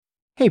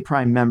Hey,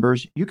 Prime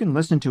members, you can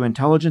listen to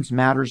Intelligence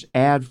Matters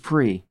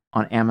ad-free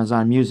on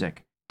Amazon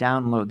Music.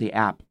 Download the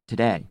app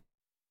today.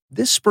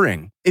 This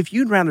spring, if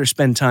you'd rather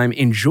spend time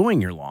enjoying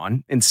your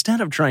lawn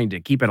instead of trying to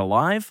keep it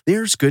alive,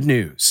 there's good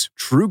news.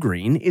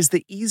 TruGreen is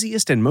the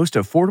easiest and most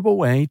affordable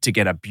way to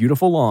get a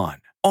beautiful lawn.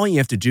 All you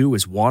have to do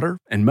is water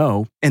and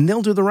mow, and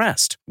they'll do the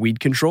rest. Weed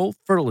control,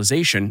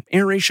 fertilization,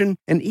 aeration,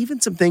 and even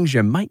some things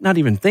you might not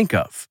even think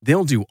of.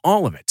 They'll do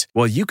all of it,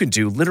 while you can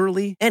do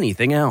literally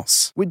anything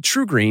else. With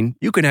TruGreen,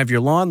 you can have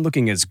your lawn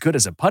looking as good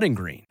as a putting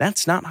green.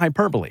 That's not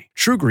hyperbole.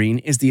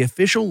 TruGreen is the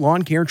official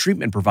lawn care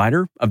treatment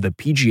provider of the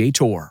PGA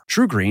Tour.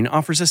 TruGreen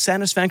offers a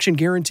satisfaction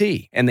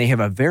guarantee, and they have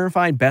a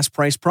verified best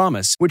price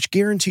promise, which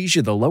guarantees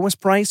you the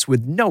lowest price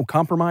with no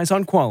compromise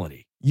on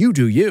quality. You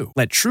do you.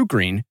 Let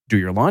TruGreen do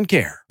your lawn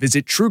care.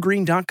 Visit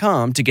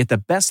TruGreen.com to get the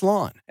best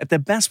lawn at the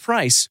best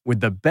price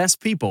with the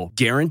best people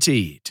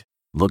guaranteed.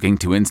 Looking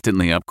to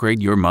instantly upgrade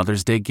your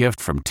Mother's Day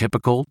gift from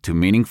typical to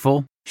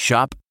meaningful?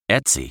 Shop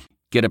Etsy.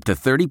 Get up to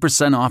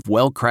 30% off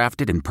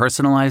well-crafted and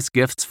personalized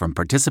gifts from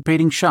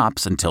participating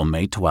shops until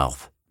May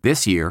 12th.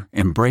 This year,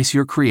 embrace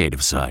your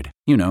creative side.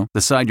 You know,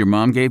 the side your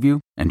mom gave you.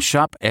 And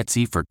shop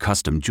Etsy for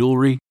custom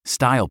jewelry,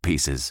 style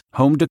pieces,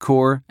 home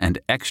decor, and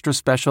extra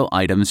special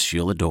items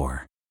she'll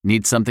adore.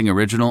 Need something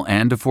original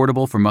and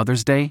affordable for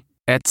Mother's Day?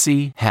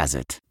 Etsy has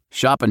it.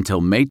 Shop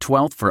until May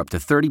 12th for up to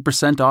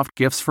 30% off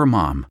gifts for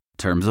mom.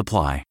 Terms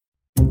apply.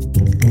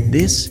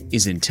 This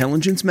is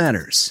Intelligence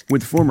Matters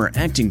with former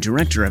acting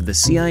director of the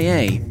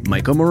CIA,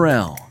 Michael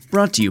Morell.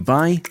 Brought to you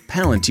by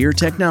Palantir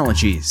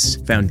Technologies,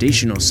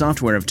 foundational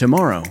software of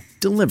tomorrow,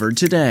 delivered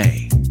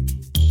today.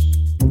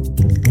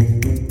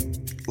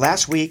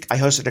 Last week, I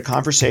hosted a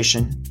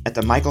conversation at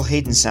the Michael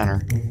Hayden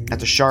Center at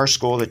the Schar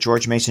School at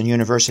George Mason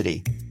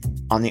University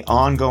on the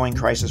ongoing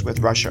crisis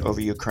with Russia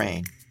over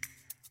Ukraine.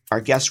 Our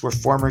guests were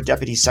former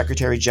Deputy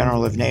Secretary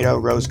General of NATO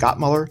Rose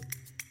Gottmuller,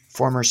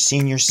 former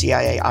Senior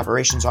CIA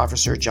Operations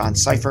Officer John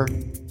Cipher,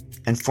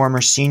 and former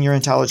Senior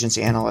Intelligence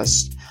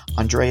Analyst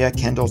Andrea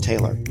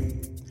Kendall-Taylor.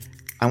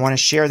 I want to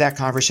share that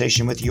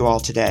conversation with you all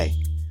today.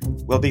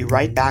 We'll be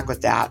right back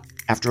with that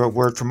after a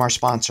word from our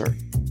sponsor.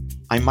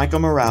 I'm Michael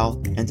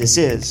Morell, and this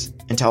is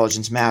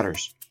Intelligence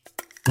Matters.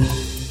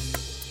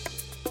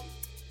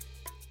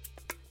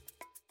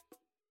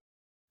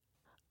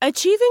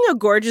 Achieving a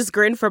gorgeous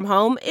grin from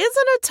home isn't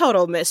a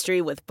total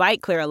mystery with Byte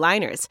Clear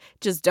aligners.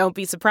 Just don't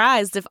be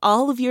surprised if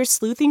all of your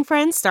sleuthing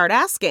friends start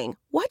asking,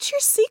 "What's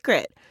your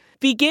secret?"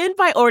 Begin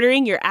by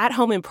ordering your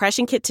at-home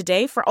impression kit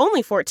today for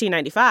only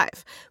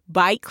 $14.95.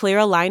 Byte Clear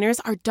aligners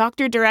are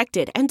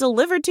doctor-directed and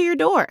delivered to your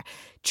door.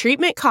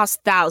 Treatment costs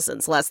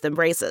thousands less than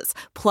braces.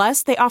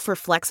 Plus, they offer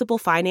flexible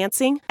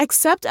financing,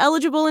 accept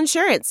eligible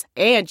insurance,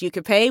 and you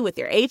can pay with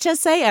your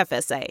HSA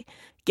FSA.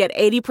 Get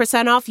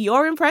 80% off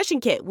your impression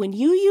kit when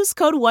you use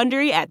code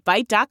WONDERY at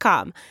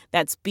Byte.com.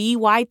 That's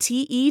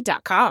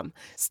BYTE.com.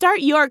 Start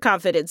your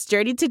confidence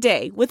journey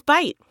today with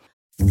Byte.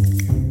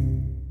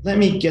 Let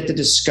me get the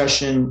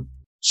discussion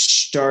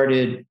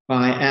started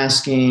by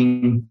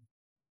asking,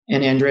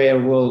 and Andrea,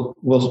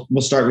 we'll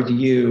start with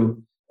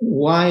you.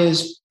 Why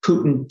is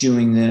Putin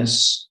doing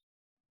this?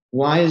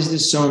 Why is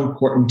this so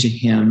important to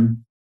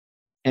him?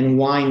 And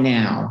why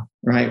now,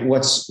 right?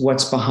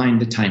 What's behind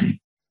the timing?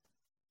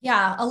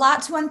 Yeah, a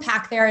lot to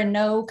unpack there and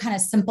no kind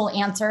of simple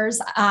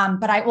answers.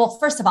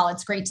 First of all,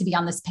 it's great to be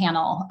on this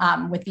panel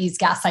with these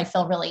guests. I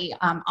feel really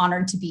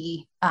honored to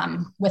be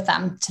with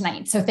them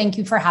tonight. So thank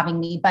you for having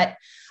me. But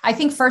I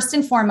think first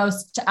and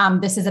foremost,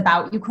 this is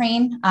about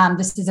Ukraine.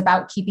 This is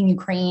about keeping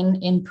Ukraine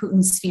in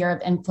Putin's sphere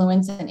of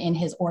influence and in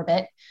his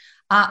orbit.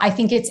 I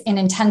think it's an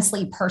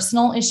intensely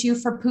personal issue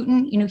for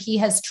Putin. You know, he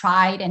has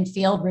tried and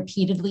failed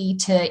repeatedly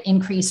to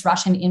increase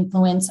Russian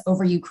influence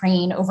over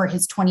Ukraine over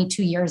his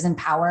 22 years in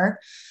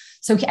power.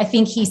 So I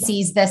think he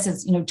sees this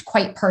as,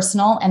 quite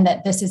personal and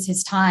that this is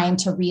his time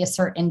to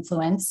reassert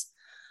influence.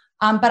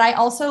 But I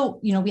also,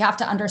 we have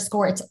to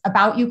underscore it's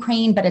about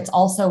Ukraine, but it's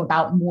also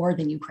about more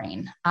than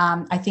Ukraine.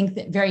 I think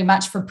that very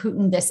much for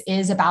Putin, this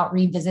is about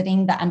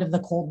revisiting the end of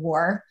the Cold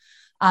War.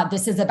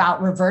 This is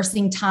about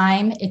reversing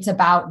time. It's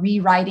about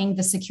rewriting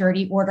the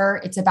security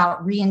order. It's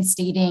about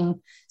reinstating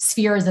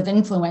spheres of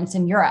influence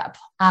in Europe.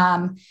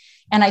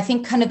 And I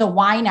think kind of the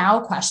why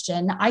now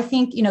question, I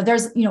think,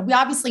 we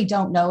obviously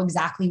don't know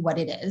exactly what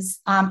it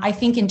is. I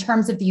think in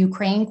terms of the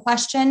Ukraine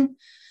question,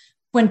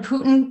 when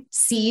Putin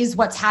sees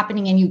what's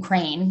happening in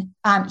Ukraine,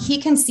 he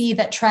can see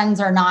that trends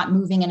are not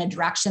moving in a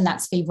direction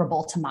that's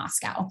favorable to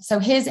Moscow. So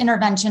his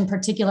intervention,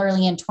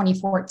 particularly in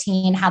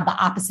 2014, had the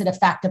opposite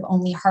effect of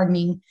only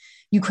hardening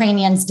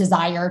Ukrainians'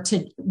 desire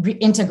to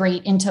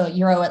integrate into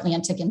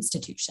Euro-Atlantic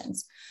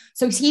institutions.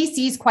 So he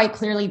sees quite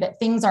clearly that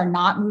things are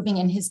not moving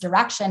in his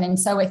direction. And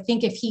so I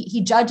think if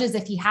he judges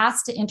if he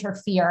has to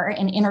interfere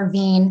and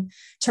intervene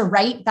to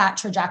right that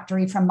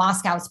trajectory from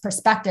Moscow's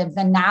perspective,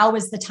 then now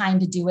is the time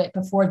to do it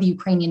before the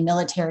Ukrainian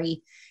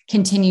military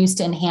continues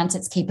to enhance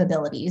its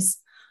capabilities.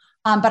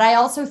 But I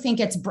also think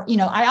it's,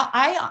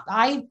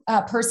 I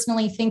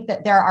personally think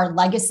that there are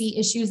legacy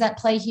issues at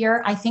play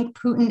here. I think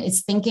Putin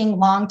is thinking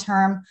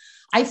long-term.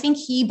 I think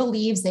he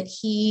believes that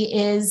he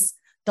is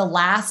the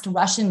last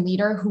Russian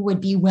leader who would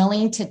be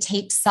willing to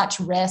take such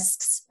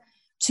risks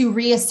to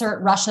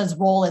reassert Russia's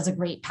role as a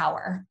great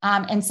power.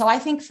 And so I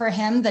think for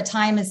him, the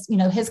time is,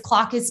 his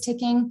clock is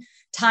ticking,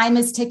 time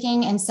is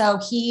ticking. And so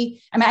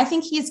I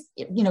think he's,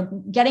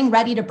 getting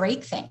ready to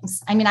break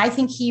things. I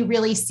think he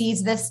really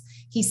sees this.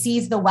 He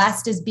sees the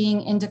West as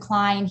being in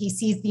decline. He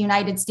sees the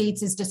United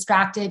States as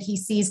distracted. He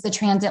sees the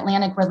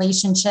transatlantic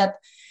relationship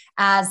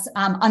as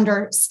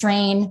under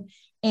strain.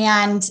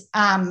 And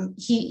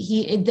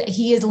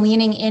he is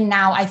leaning in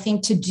now, I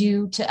think,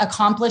 to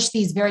accomplish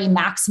these very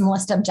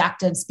maximalist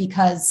objectives,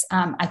 because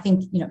I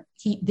think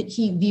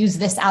he views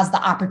this as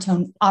the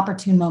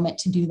opportune moment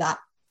to do that.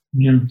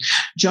 Yeah,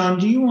 John,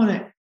 do you want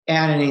to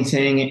add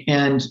anything,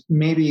 and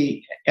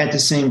maybe at the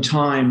same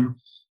time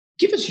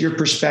give us your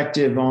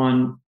perspective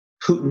on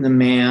Putin the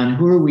man?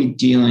 Who are we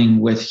dealing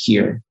with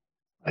here?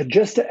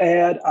 Just to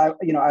add,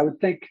 I would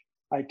think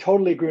I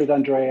totally agree with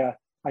Andrea.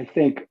 I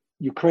think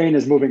Ukraine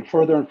is moving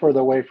further and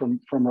further away from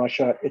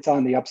Russia. It's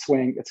on the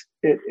upswing.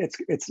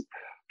 It's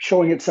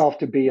showing itself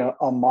to be a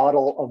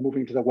model of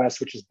moving to the West,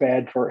 which is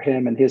bad for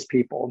him and his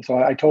people. And so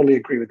I totally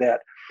agree with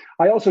that.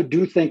 I also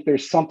do think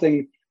there's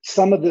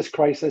some of this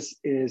crisis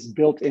is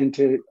built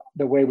into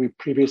the way we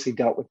previously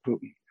dealt with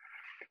Putin.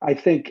 I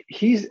think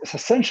he's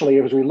essentially,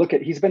 as we look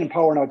at, he's been in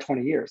power now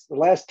 20 years. The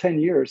last 10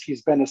 years,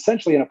 he's been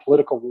essentially in a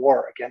political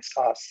war against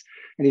us.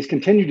 And he's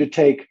continued to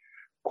take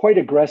quite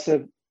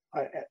aggressive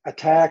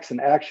attacks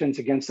and actions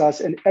against us.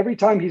 And every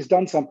time he's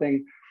done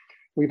something,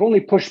 we've only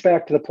pushed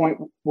back to the point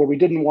where we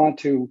didn't want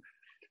to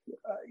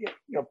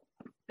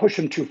push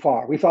him too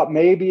far. We thought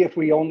maybe if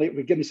we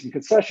give him some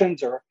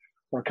concessions or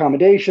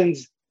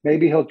accommodations,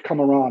 maybe he'll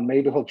come around,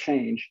 maybe he'll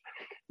change.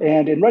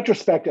 And in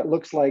retrospect, it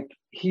looks like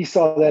he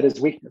saw that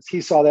as weakness.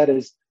 He saw that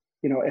as,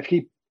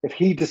 if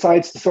he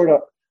decides to sort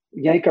of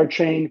yank our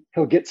chain,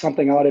 he'll get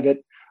something out of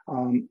it.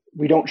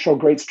 We don't show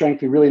great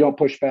strength. We really don't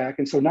push back.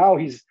 And so now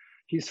he's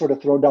sort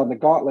of thrown down the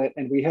gauntlet,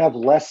 and we have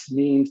less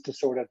means to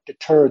sort of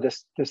deter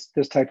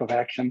this type of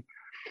action.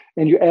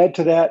 And you add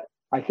to that,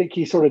 I think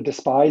he sort of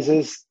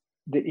despises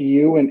the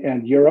EU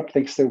and Europe,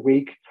 thinks they're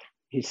weak.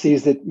 He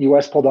sees that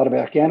US pulled out of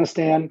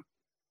Afghanistan.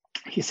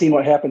 He's seen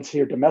what happens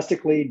here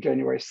domestically,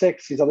 January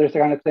 6th, these other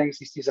kind of things.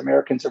 He sees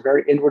Americans are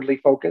very inwardly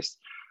focused.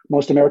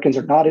 Most Americans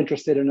are not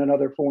interested in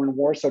another foreign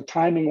war. So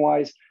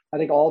timing-wise, I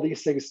think all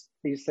these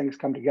things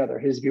come together.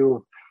 His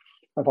view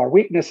of our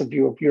weakness, a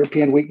view of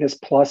European weakness,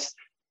 plus,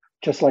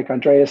 just like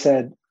Andrea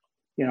said,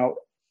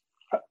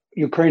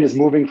 Ukraine is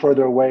moving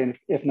further away, and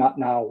if not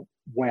now,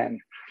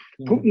 when?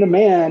 Putin the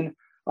man,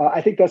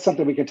 I think that's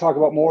something we can talk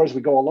about more as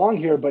we go along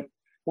here. But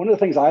one of the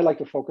things I like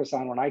to focus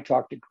on when I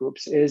talk to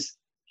groups is,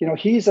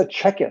 he's a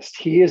Chekist.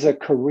 He is a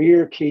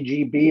career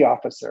KGB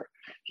officer.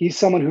 He's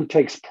someone who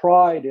takes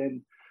pride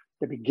in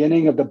the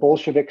beginning of the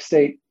Bolshevik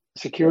state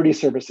security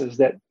services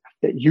that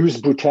use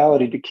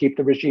brutality to keep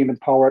the regime in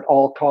power at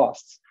all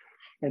costs.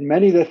 And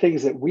many of the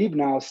things that we've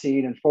now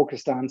seen and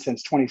focused on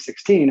since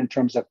 2016 in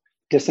terms of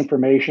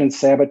disinformation,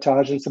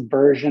 sabotage, and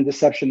subversion,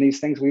 deception,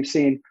 these things we've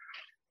seen,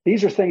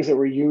 these are things that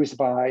were used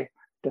by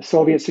the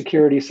Soviet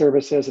security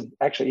services and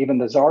actually even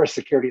the Tsar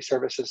security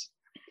services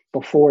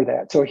before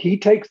that. So he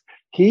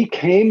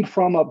came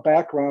from a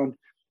background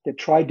that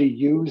tried to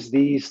use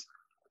these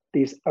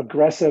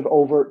aggressive,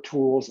 overt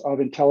tools of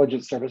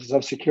intelligence services,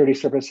 of security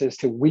services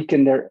to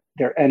weaken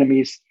their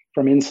enemies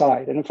from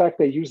inside. And in fact,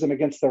 they use them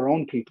against their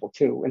own people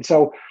too. And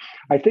so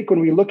I think when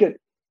we look at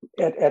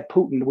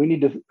Putin, we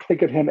need to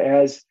think of him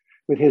as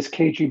with his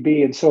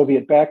KGB and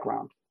Soviet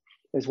background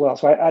as well.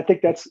 So I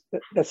think that's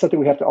something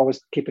we have to always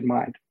keep in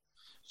mind.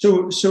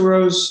 So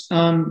Rose,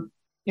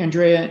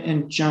 Andrea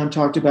and John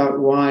talked about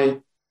why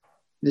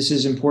this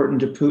is important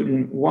to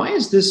Putin. Why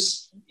is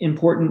this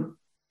important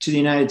to the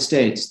United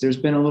States? There's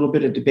been a little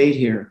bit of debate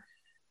here,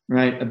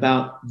 right,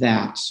 about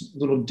that. A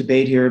little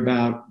debate here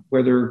about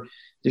whether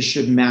this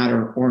should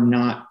matter or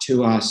not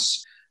to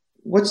us.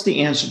 What's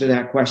the answer to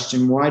that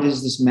question? Why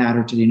does this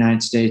matter to the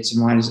United States,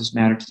 and why does this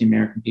matter to the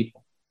American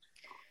people?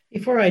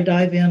 Before I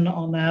dive in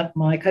on that,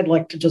 Mike, I'd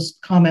like to just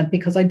comment,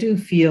 because I do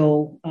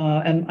feel,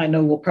 and I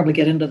know we'll probably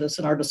get into this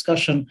in our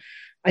discussion,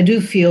 I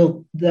do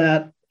feel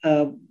that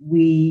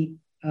we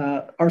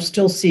are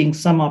still seeing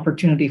some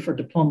opportunity for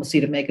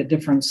diplomacy to make a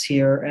difference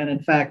here. And in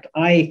fact,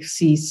 I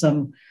see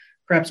some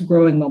perhaps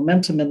growing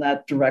momentum in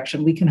that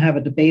direction. We can have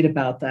a debate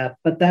about that,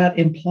 but that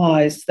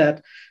implies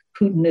that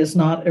Putin is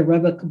not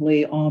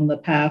irrevocably on the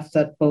path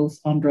that both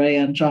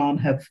Andrea and John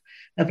have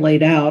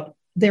laid out.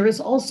 There is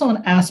also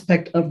an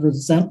aspect of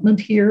resentment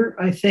here,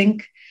 I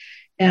think.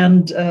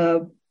 And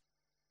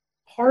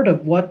part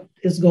of what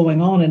is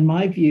going on, in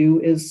my view,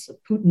 is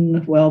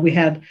Putin, we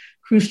had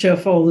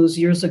Khrushchev all those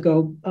years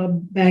ago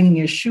banging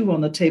his shoe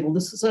on the table.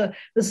 This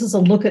is a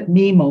look at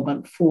me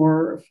moment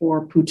for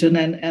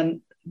Putin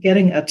and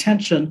getting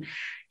attention.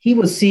 He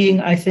was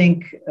seeing, I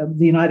think,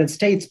 the United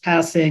States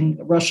passing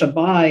Russia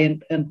by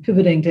and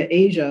pivoting to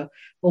Asia.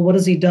 Well, what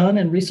has he done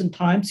in recent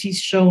times? He's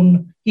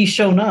shown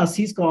us.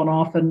 He's gone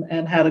off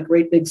and had a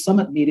great big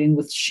summit meeting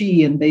with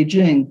Xi in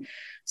Beijing.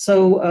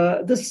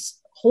 So this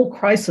whole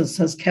crisis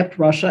has kept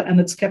Russia and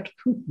it's kept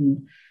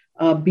Putin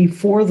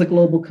before the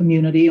global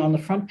community on the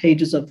front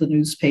pages of the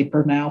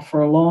newspaper now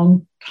for a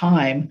long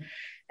time.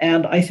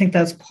 And I think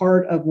that's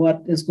part of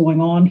what is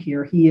going on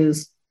here. He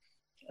is,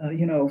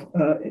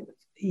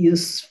 he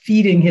is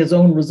feeding his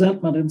own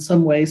resentment in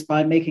some ways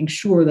by making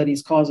sure that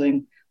he's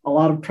causing a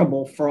lot of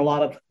trouble for a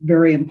lot of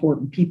very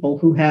important people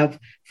who have,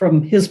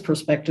 from his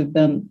perspective,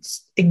 been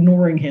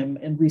ignoring him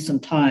in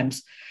recent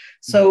times.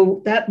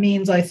 So that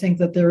means, I think,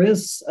 that there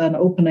is an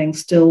opening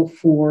still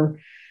for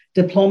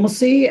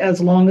diplomacy,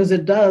 as long as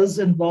it does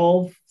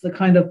involve the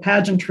kind of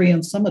pageantry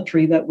and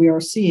symmetry that we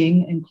are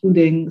seeing,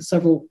 including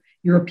several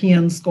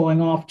Europeans going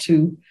off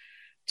to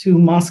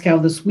Moscow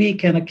this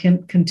week, and a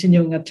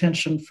continuing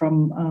attention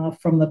from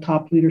the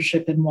top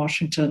leadership in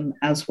Washington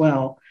as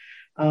well.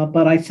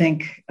 But I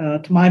think,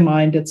 to my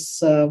mind,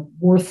 it's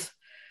worth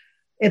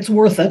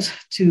it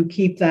to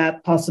keep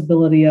that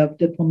possibility of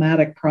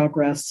diplomatic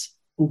progress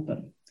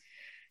open.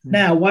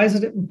 Now, why is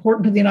it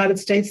important to the United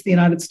States? The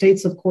United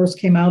States, of course,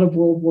 came out of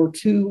World War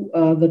II,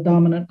 the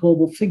dominant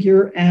global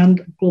figure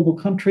and global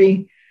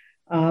country,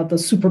 the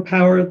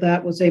superpower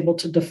that was able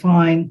to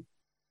define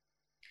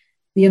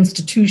the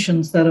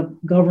institutions that have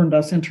governed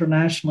us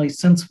internationally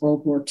since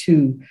World War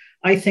II.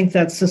 I think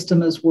that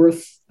system is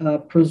worth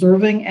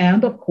preserving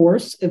and, of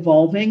course,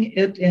 evolving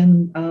it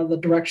in the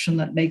direction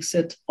that makes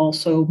it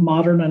also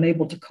modern and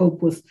able to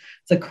cope with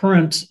the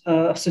current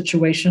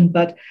situation.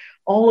 But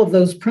all of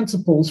those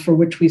principles for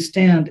which we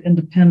stand,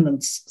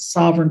 independence,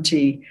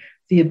 sovereignty,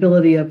 the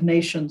ability of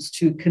nations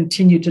to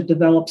continue to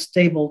develop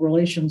stable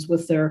relations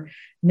with their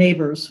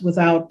neighbors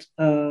without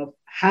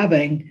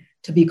having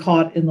to be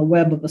caught in the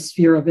web of a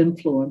sphere of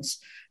influence.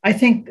 I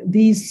think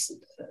these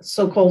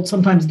so-called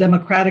sometimes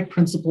democratic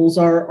principles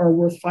are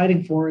worth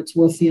fighting for. It's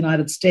worth the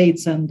United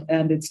States and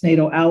its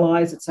NATO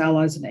allies, its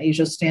allies in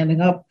Asia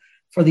standing up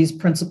for these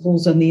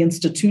principles and the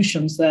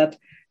institutions that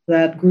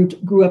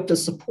grew up to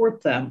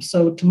support them.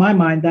 So to my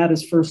mind, that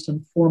is first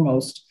and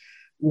foremost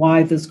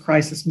why this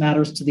crisis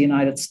matters to the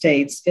United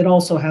States. It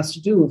also has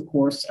to do, of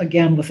course,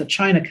 again, with the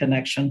China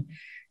connection,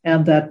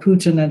 and that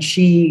Putin and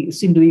Xi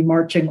seem to be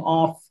marching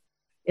off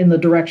in the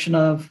direction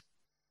of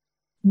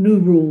new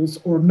rules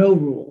or no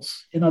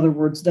rules. In other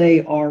words,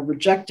 they are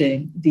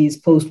rejecting these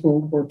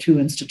post-World War II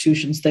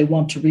institutions. They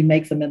want to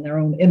remake them in their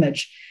own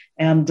image.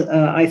 And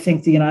I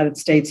think the United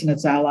States and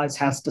its allies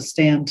has to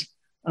stand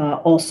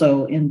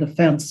also in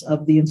defense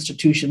of the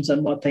institutions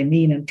and what they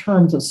mean in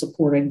terms of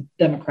supporting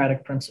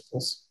democratic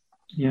principles.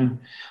 Yeah.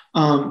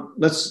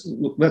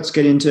 Let's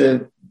get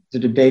into the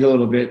debate a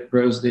little bit,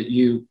 Rose, that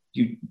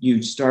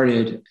you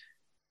started.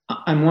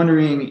 I'm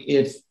wondering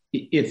if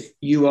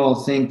you all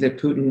think that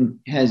Putin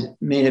has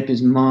made up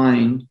his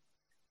mind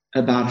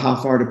about how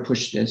far to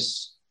push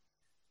this,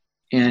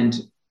 and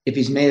if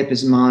he's made up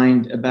his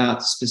mind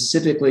about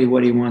specifically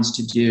what he wants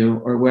to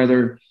do, or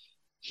whether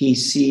he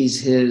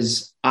sees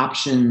his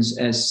options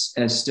as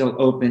still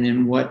open,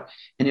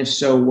 and if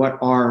so, what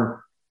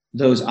are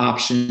those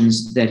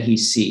options that he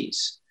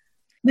sees?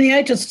 May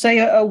I just say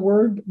a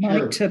word, Mike,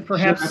 Sure. to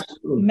perhaps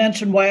Sure,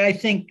 mention why I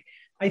think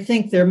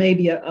there may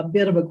be a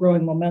bit of a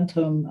growing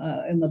momentum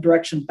in the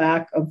direction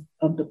back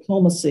of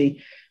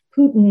diplomacy.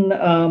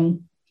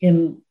 Putin,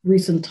 in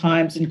recent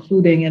times,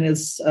 including in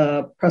his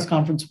press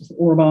conference with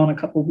Orban a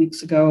couple of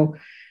weeks ago,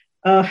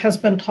 has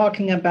been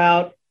talking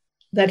about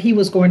that he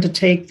was going to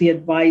take the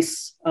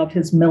advice of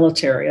his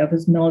military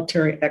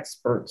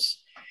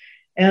experts.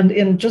 And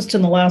in the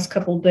last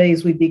couple of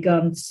days, we've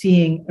begun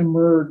seeing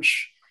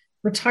emerge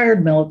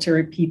retired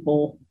military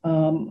people.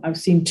 I've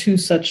seen two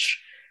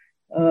such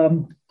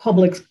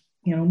public,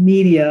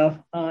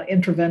 media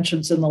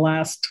interventions in the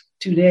last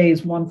 2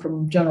 days. One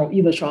from General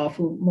Ivashov,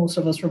 who most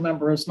of us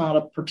remember is not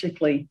a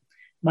particularly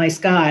nice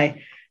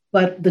guy.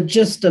 But the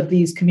gist of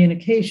these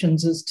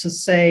communications is to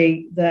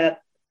say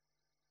that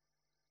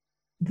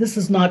this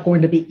is not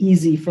going to be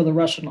easy for the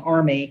Russian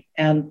army,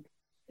 and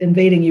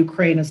invading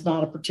Ukraine is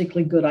not a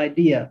particularly good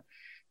idea.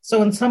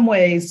 So in some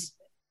ways,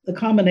 the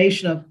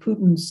combination of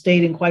Putin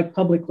stating quite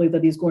publicly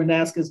that he's going to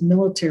ask his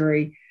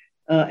military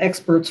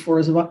experts for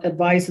his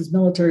advice, his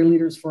military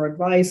leaders for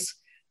advice,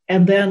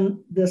 and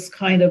then this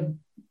kind of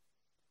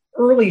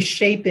early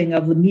shaping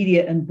of the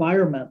media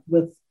environment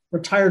with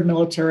retired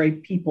military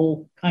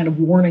people kind of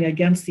warning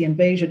against the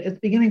invasion, it's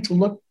beginning to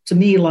look to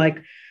me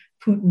like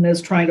Putin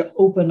is trying to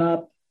open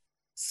up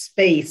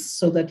space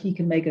so that he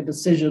can make a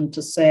decision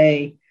to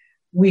say,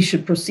 we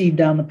should proceed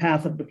down the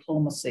path of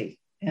diplomacy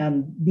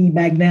and be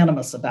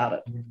magnanimous about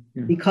it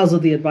because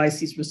of the advice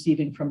he's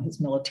receiving from his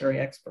military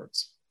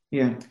experts.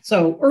 Yeah.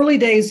 So early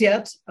days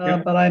yet,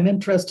 but I'm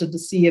interested to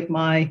see if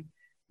my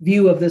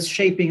view of this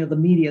shaping of the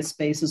media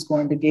space is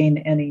going to gain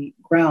any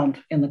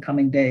ground in the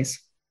coming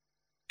days.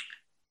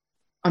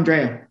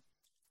 Andrea.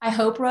 I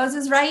hope Rose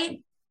is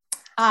right,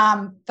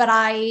 but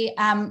I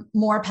am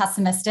more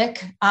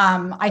pessimistic.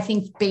 I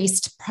think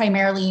based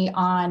primarily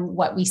on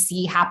what we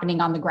see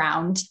happening on the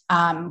ground.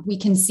 We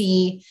can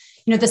see,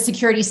 the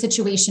security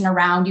situation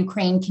around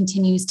Ukraine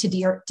continues to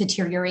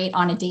deteriorate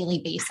on a daily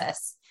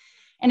basis.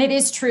 And it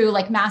is true,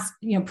 like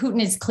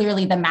Putin is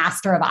clearly the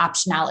master of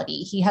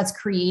optionality. He has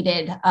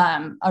created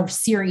a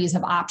series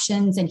of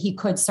options, and he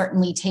could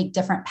certainly take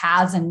different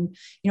paths. And,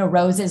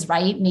 Rose is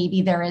right.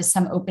 Maybe there is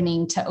some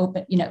opening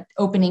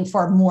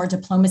for more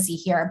diplomacy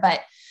here. But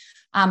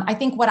I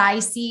think what I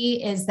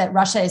see is that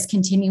Russia is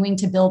continuing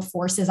to build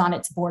forces on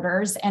its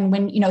borders. And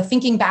when,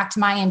 thinking back to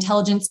my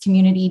intelligence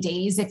community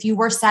days, if you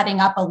were setting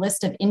up a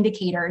list of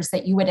indicators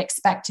that you would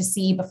expect to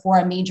see before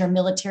a major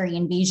military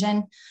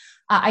invasion,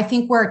 I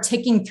think we're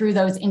ticking through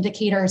those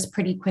indicators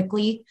pretty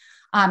quickly.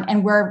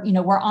 And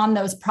we're on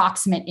those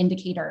proximate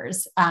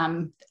indicators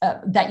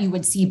that you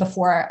would see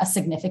before a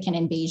significant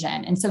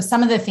invasion. And so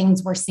some of the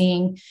things we're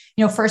seeing,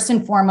 first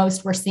and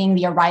foremost, we're seeing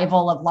the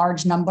arrival of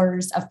large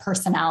numbers of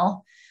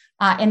personnel.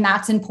 And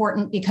that's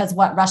important because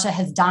what Russia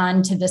has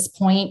done to this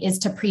point is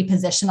to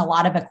pre-position a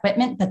lot of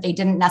equipment, but they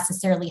didn't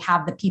necessarily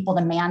have the people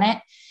to man it.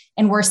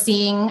 And we're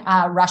seeing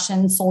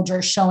Russian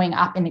soldiers showing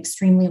up in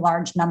extremely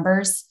large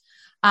numbers.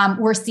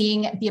 We're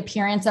seeing the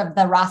appearance of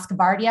the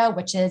Rosgvardia,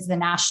 which is the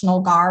National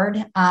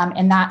Guard.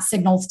 And that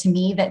signals to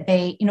me that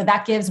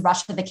that gives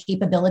Russia the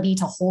capability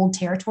to hold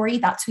territory.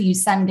 That's who you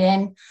send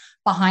in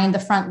behind the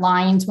front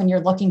lines when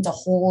you're looking to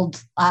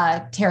hold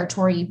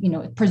territory,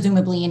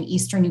 presumably in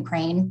eastern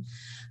Ukraine.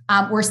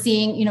 We're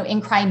seeing,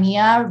 in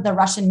Crimea, the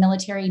Russian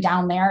military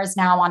down there is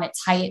now on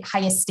its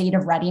highest state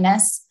of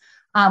readiness.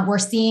 We're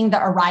seeing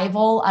the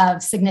arrival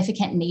of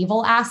significant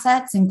naval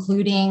assets,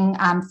 including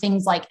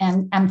things like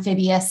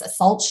amphibious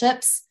assault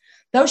ships.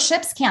 Those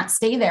ships can't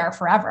stay there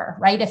forever,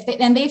 right?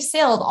 And they've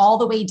sailed all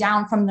the way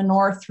down from the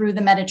north through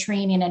the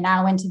Mediterranean and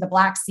now into the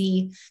Black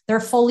Sea. They're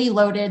fully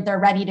loaded. They're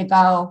ready to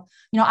go.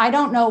 I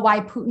don't know why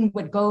Putin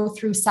would go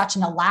through such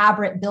an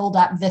elaborate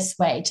buildup this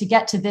way to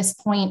get to this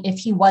point if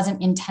he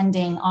wasn't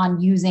intending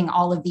on using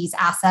all of these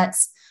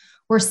assets.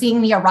 We're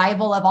seeing the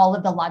arrival of all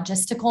of the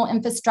logistical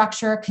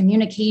infrastructure,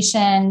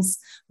 communications.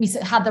 We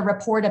had the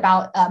report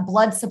about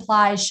blood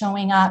supplies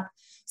showing up.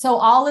 So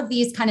all of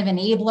these kind of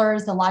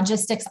enablers, the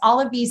logistics,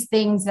 all of these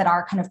things that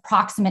are kind of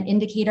proximate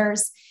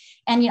indicators.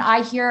 And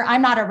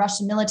I'm not a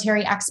Russian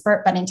military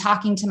expert, but in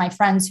talking to my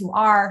friends who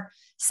are,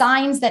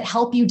 signs that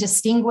help you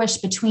distinguish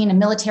between a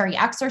military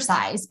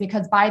exercise,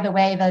 because by the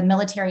way, the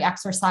military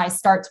exercise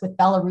starts with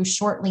Belarus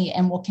shortly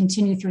and will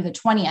continue through the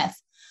 20th.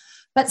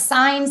 But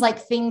signs like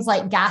things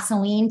like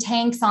gasoline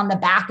tanks on the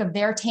back of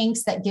their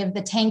tanks that give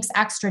the tanks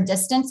extra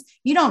distance,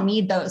 you don't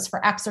need those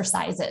for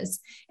exercises.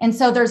 And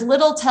so there's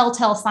little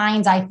telltale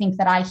signs, I think,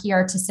 that I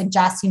hear to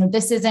suggest,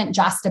 this isn't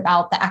just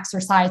about the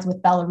exercise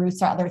with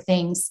Belarus or other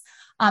things.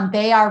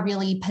 They are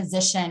really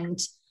positioned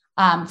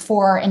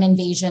for an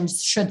invasion,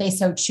 should they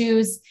so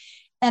choose.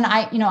 And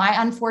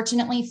I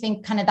unfortunately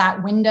think kind of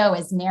that window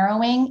is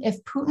narrowing.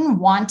 If Putin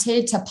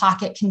wanted to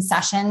pocket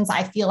concessions,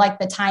 I feel like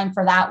the time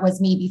for that was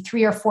maybe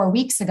 3 or 4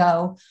 weeks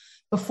ago,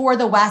 before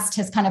the West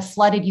has kind of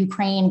flooded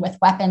Ukraine with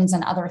weapons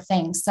and other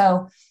things.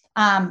 So,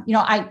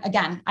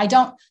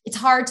 it's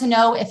hard to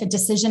know if a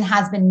decision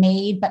has been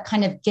made, but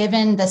kind of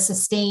given the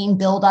sustained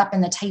buildup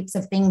and the types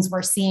of things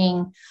we're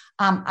seeing,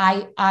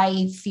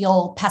 I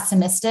feel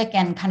pessimistic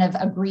and kind of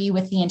agree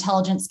with the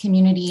intelligence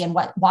community and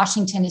what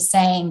Washington is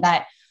saying,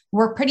 that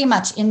we're pretty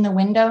much in the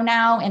window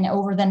now. And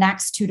over the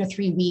next 2 to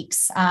 3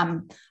 weeks,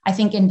 I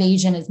think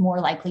invasion is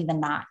more likely than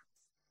not.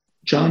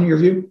 John, your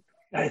view?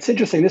 It's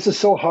interesting. This is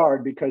so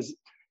hard because,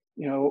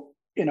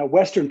 in a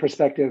Western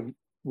perspective,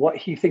 what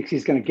he thinks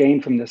he's going to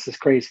gain from this is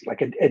crazy.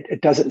 Like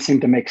it doesn't seem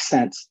to make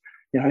sense,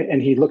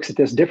 and he looks at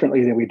this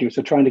differently than we do.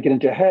 So trying to get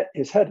into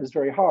his head is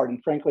very hard.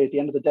 And frankly, at the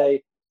end of the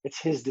day, it's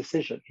his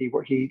decision.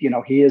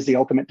 He is the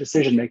ultimate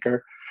decision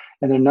maker,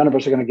 and then none of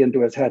us are going to get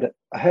into his head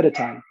ahead of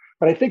time.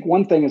 But I think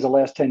one thing as the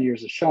last 10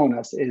 years has shown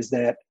us is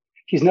that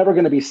he's never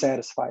going to be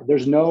satisfied.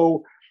 There's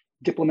no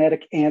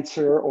diplomatic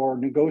answer or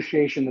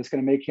negotiation that's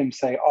going to make him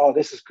say, oh,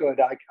 this is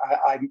good.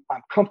 I'm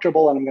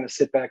comfortable and I'm going to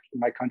sit back in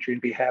my country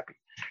and be happy.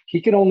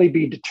 He can only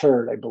be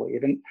deterred, I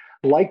believe. And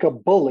like a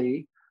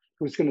bully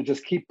who's going to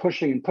just keep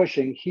pushing and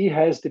pushing, he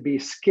has to be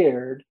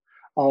scared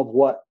of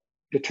what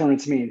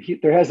deterrence means.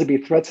 There has to be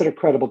threats that are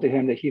credible to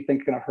him that he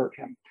thinks are going to hurt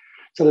him.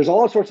 So there's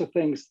all sorts of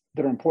things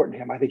that are important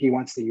to him. I think he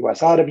wants the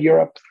US out of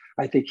Europe.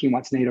 I think he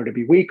wants NATO to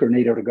be weak or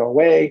NATO to go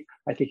away.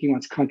 I think he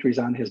wants countries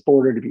on his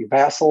border to be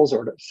vassals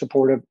or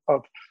supportive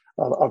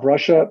of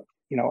Russia,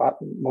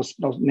 most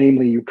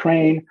namely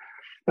Ukraine.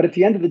 But at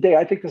the end of the day,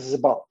 I think this is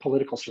about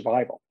political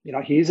survival.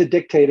 He's a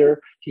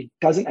dictator. He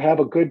doesn't have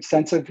a good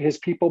sense of his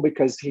people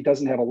because he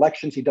doesn't have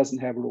elections. He doesn't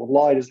have rule of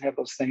law. He doesn't have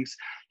those things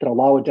that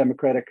allow a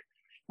democratic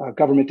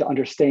government to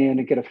understand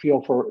and get a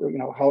feel for,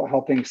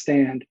 how things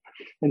stand.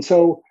 And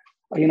so,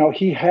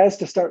 he has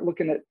to start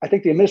looking at, I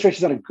think the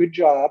administration's done a good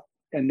job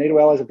and NATO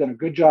allies have done a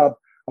good job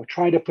of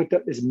trying to put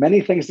as many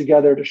things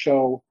together to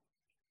show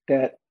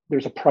that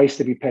there's a price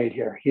to be paid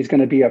here. He's going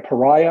to be a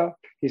pariah.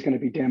 He's going to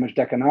be damaged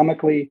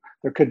economically.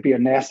 There could be a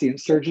nasty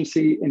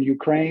insurgency in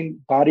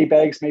Ukraine. Body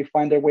bags may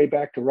find their way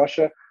back to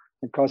Russia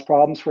and cause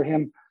problems for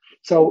him.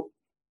 So,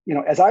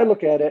 as I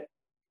look at it,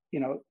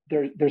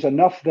 there's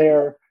enough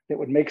there that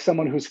would make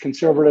someone who's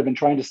conservative and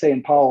trying to stay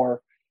in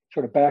power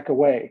sort of back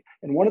away.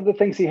 And one of the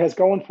things he has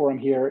going for him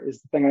here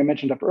is the thing I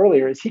mentioned up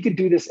earlier, is he can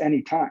do this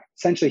anytime.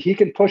 Essentially, he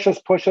can push us.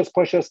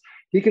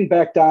 He can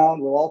back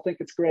down. We'll all think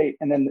it's great.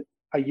 And then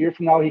a year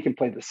from now, he can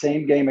play the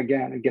same game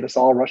again and get us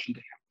all rushing to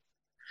him.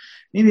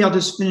 Maybe I'll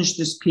just finish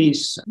this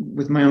piece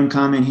with my own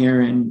comment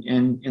here and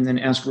then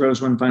ask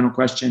Rose one final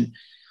question.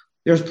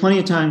 There's plenty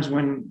of times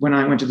when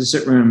I went to the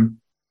sit room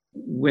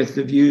with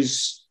the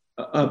views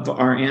of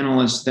our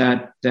analysts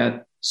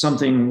that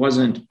something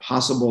wasn't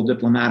possible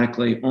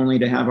diplomatically, only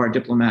to have our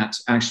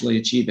diplomats actually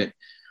achieve it.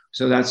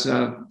 So that's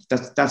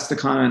the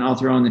comment I'll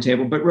throw on the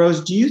table. But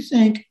Rose, do you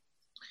think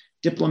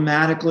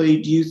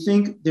diplomatically,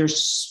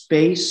 there's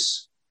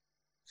space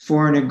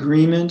for an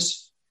agreement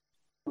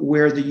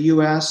where the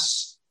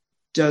U.S.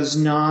 does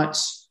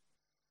not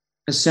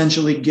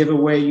essentially give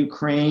away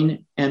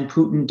Ukraine and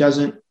Putin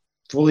doesn't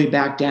fully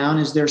back down?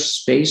 Is there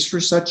space for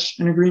such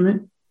an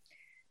agreement?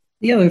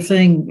 The other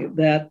thing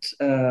that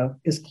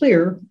is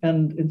clear,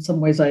 and in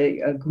some ways I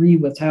agree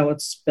with how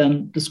it's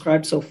been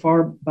described so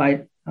far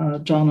by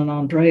John and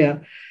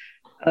Andrea,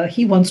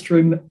 he wants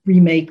to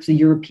remake the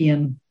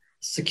European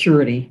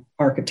security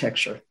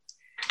architecture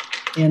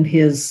in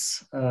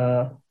his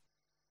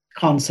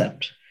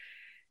concept.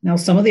 Now,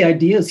 some of the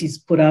ideas he's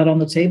put out on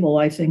the table,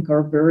 I think,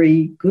 are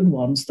very good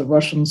ones. The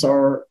Russians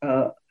are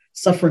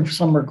suffering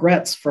some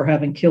regrets for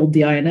having killed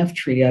the INF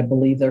Treaty, I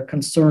believe. They're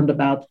concerned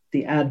about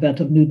the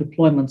advent of new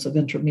deployments of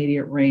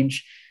intermediate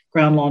range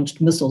ground-launched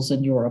missiles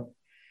in Europe.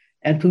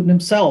 And Putin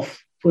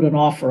himself put an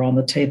offer on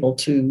the table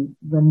to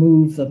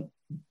remove the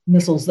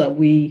missiles that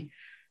we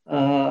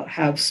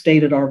have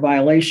stated are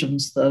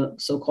violations, the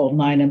so-called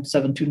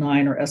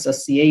 9M729 or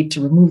SSC-8,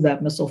 to remove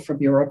that missile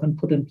from Europe and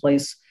put in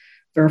place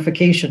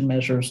verification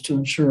measures to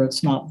ensure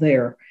it's not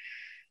there.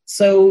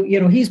 So,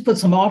 he's put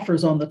some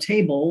offers on the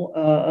table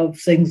of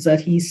things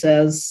that he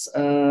says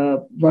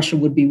Russia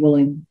would be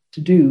willing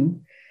to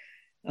do.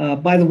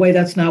 By the way,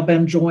 that's now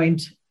been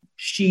joined.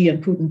 Xi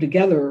and Putin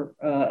together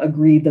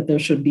agreed that there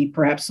should be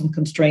perhaps some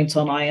constraints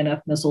on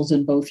INF missiles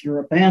in both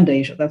Europe and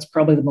Asia. That's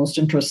probably the most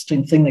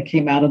interesting thing that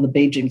came out of the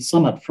Beijing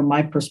summit from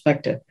my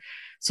perspective.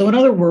 So in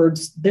other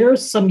words,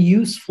 there's some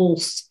useful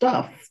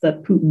stuff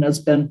that Putin has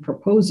been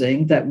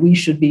proposing that we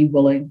should be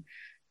willing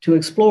to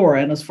explore.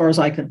 And as far as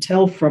I can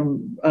tell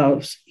from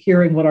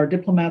hearing what our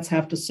diplomats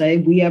have to say,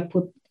 we have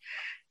put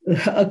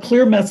a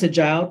clear message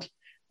out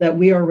that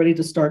we are ready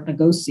to start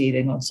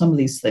negotiating on some of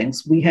these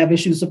things. We have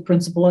issues of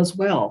principle as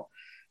well.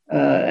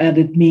 And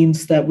it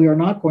means that we are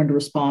not going to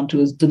respond to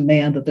his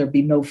demand that there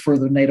be no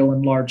further NATO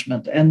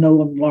enlargement and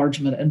no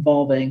enlargement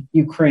involving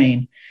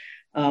Ukraine.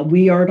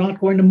 We are not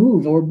going to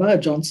move or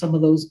budge on some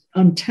of those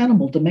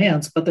untenable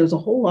demands, but there's a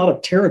whole lot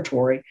of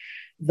territory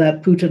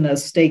that Putin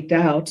has staked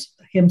out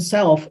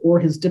himself or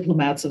his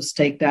diplomats have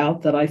staked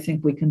out that I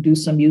think we can do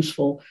some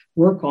useful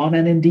work on.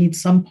 And indeed,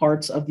 some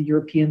parts of the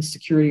European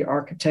security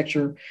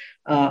architecture,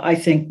 I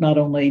think, not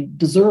only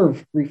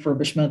deserve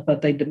refurbishment,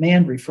 but they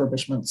demand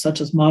refurbishment, such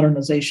as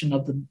modernization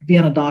of the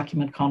Vienna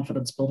document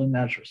confidence building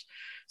measures.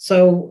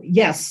 So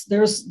yes,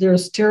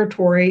 there's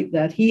territory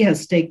that he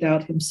has staked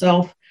out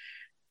himself.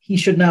 He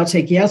should now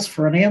take yes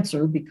for an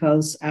answer,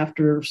 because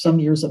after some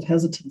years of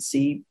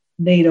hesitancy,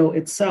 NATO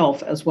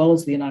itself, as well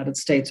as the United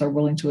States, are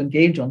willing to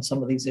engage on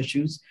some of these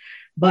issues.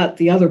 But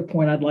the other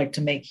point I'd like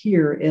to make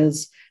here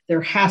is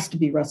there has to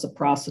be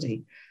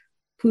reciprocity.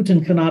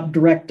 Putin cannot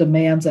direct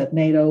demands at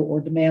NATO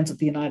or demands at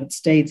the United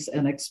States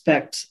and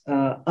expect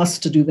us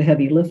to do the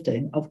heavy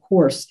lifting. Of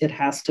course, it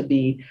has to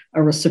be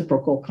a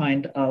reciprocal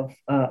kind of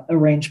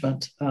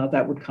arrangement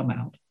that would come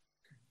out.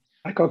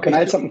 Michael, can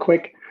I add something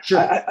quick?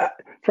 Sure.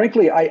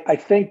 Frankly, I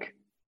think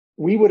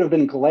we would have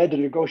been glad to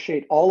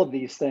negotiate all of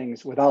these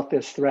things without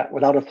this threat,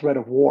 without a threat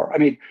of war. I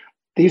mean,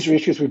 these are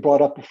issues we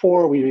brought up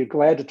before. We'd be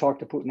glad to talk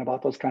to Putin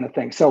about those kind of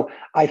things. So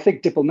I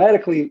think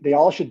diplomatically, they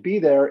all should be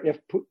there if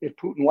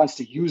Putin wants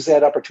to use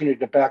that opportunity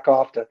to back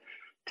off,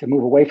 to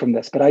move away from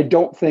this. But I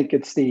don't think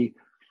it's the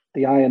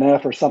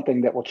INF or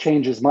something that will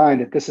change his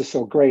mind that this is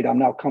so great, I'm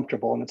now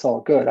comfortable and it's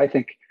all good. I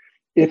think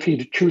if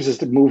he chooses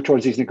to move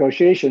towards these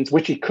negotiations,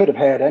 which he could have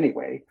had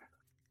anyway,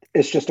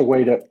 it's just a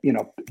way to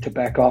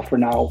back off for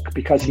now,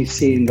 because he's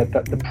seeing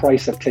that the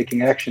price of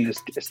taking action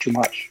is too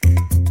much.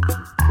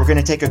 We're going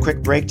to take a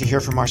quick break to hear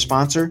from our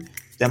sponsor.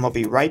 Then we'll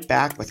be right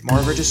back with more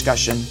of our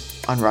discussion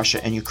on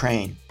Russia and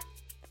Ukraine.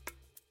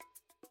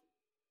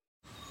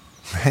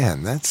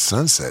 Man, that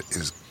sunset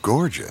is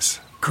gorgeous.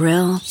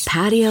 Grill,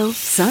 patio,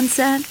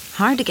 sunset.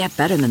 Hard to get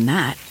better than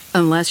that.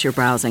 Unless you're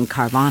browsing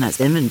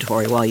Carvana's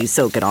inventory while you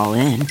soak it all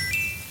in.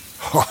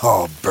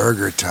 Oh,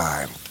 burger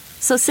time.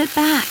 So sit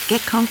back,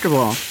 get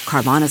comfortable.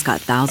 Carvana's got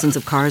thousands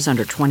of cars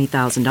under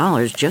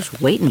 $20,000 just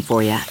waiting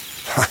for you.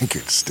 I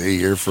could stay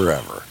here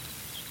forever.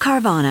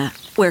 Carvana,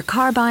 where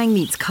car buying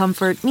meets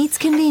comfort meets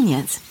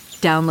convenience.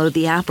 Download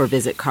the app or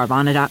visit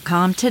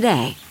Carvana.com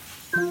today.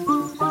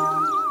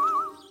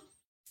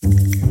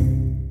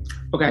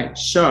 Okay,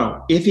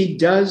 so if he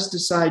does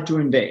decide to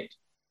invade,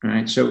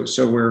 right? So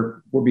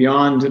we're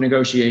beyond the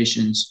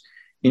negotiations.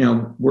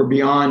 We're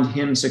beyond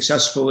him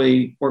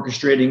successfully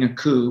orchestrating a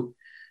coup.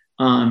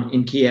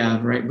 in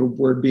Kiev, right? But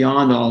we're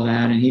beyond all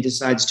that, and he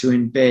decides to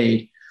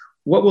invade.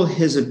 What will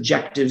his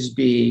objectives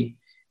be?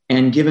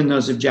 And given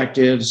those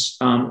objectives,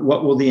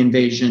 what will the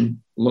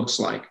invasion looks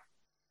like?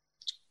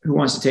 Who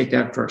wants to take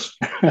that first?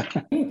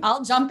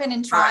 I'll jump in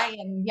and try,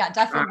 and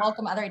definitely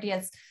welcome other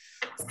ideas.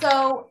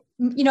 So,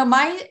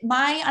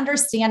 my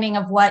understanding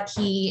of what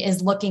he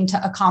is looking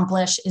to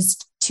accomplish is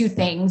two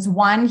things.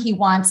 One, he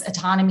wants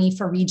autonomy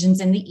for regions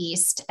in the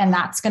East, and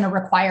that's going to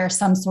require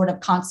some sort of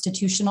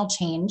constitutional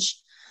change.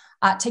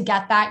 To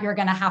get that, you're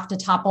going to have to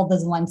topple the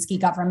Zelensky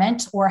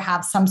government or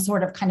have some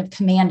sort of kind of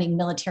commanding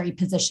military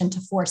position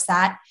to force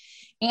that.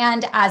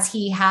 And as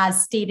he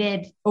has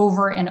stated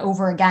over and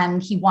over again,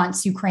 he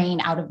wants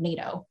Ukraine out of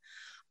NATO.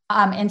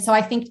 And so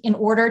I think in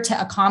order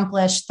to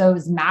accomplish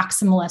those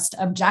maximalist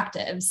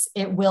objectives,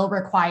 it will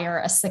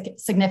require a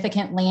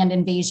significant land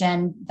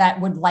invasion that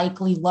would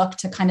likely look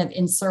to kind of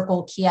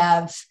encircle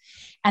Kiev.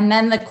 And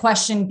then the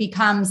question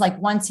becomes, like,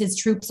 once his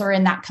troops are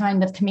in that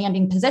kind of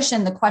commanding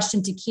position, the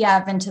question to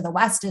Kiev and to the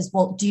West is,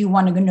 well, do you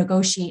want to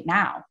negotiate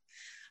now?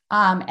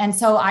 And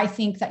so I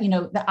think that,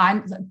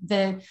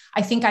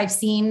 I think I've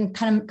seen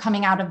kind of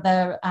coming out of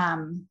the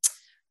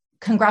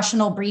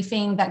congressional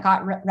briefing that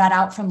got read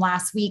out from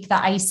last week, the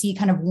IC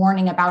kind of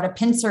warning about a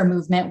pincer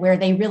movement where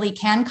they really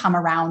can come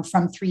around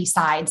from three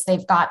sides.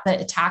 They've got the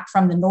attack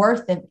from the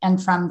north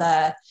and from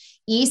the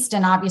east,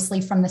 and obviously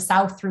from the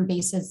south through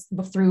bases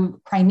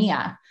through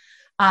Crimea.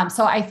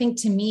 So I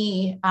think, to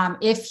me,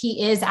 if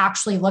he is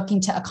actually looking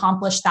to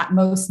accomplish that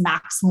most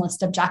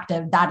maximalist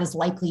objective, that is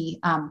likely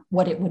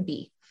what it would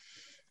be.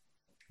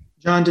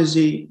 John, do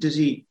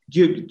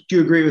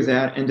you agree with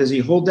that? And does he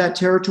hold that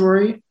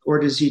territory, or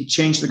does he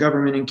change the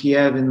government in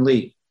Kiev and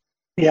leave?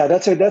 Yeah,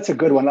 that's a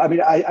good one. I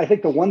mean, I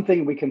think the one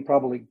thing we can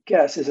probably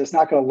guess is it's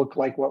not going to look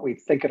like what we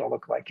think it'll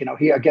look like.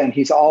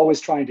 He's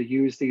always trying to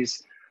use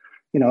these,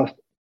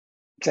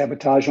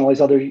 sabotage and all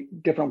these other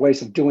different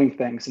ways of doing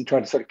things and try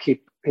to sort of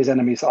keep his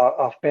enemies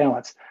off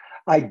balance.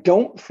 I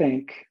don't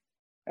think,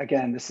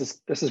 again, this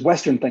is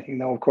Western thinking,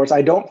 though, of course,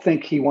 I don't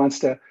think he wants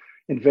to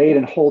invade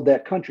and hold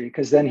that country,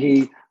 because then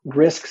he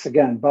risks,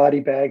 again,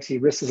 body bags. He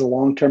risks a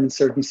long-term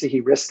insurgency.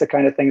 He risks the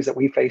kind of things that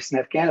we face in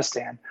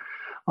Afghanistan.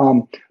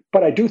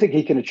 But I do think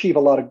he can achieve a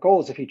lot of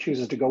goals if he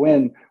chooses to go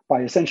in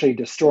by essentially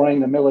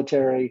destroying the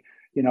military,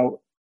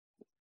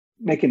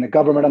 making the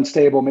government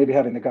unstable, maybe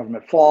having the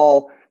government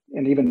fall,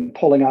 and even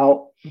pulling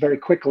out very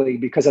quickly,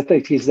 because I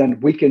think he's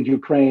then weakened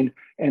Ukraine,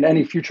 and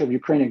any future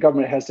Ukrainian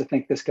government has to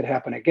think this could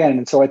happen again.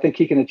 And so I think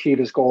he can achieve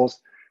his goals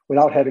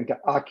without having to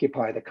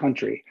occupy the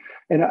country.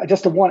 And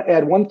just to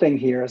add one thing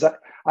here is that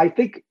I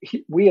think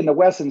we in the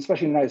West, and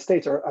especially in the United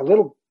States, are a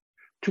little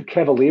too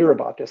cavalier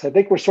about this. I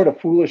think we're sort of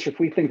foolish if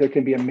we think there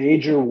can be a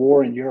major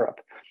war in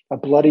Europe, a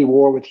bloody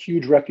war with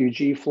huge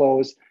refugee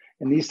flows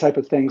and these type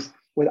of things,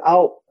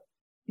 without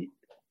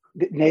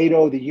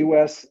NATO, the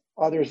US,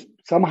 others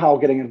somehow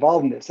getting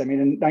involved in this. I mean,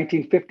 in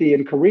 1950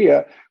 in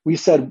Korea, we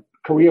said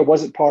Korea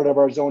wasn't part of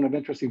our zone of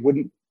interest. We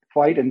wouldn't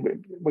fight,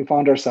 and we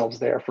found ourselves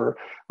there for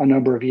a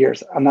number of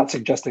years. I'm not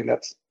suggesting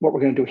that's what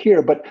we're going to do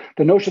here, but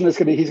the notion is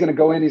he's going to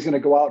go in, he's going to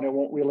go out, and it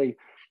won't really,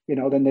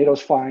 then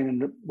NATO's fine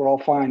and we're all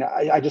fine.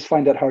 I just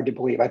find that hard to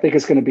believe. I think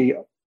it's going to be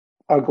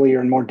uglier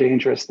and more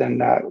dangerous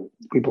than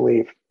we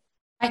believe.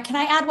 Can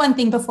I add one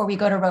thing before we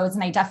go to Rose?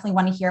 And I definitely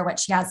want to hear what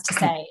she has to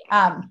say.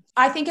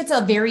 I think it's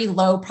a very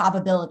low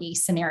probability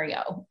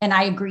scenario. And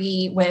I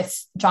agree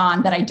with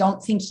John that I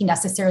don't think he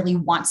necessarily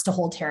wants to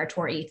hold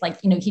territory.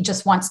 He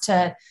just wants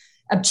to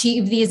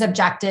achieve these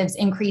objectives,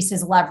 increase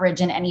his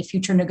leverage in any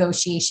future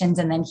negotiations,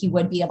 and then he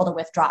would be able to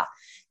withdraw.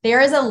 There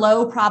is a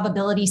low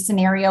probability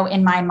scenario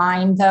in my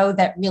mind, though,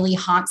 that really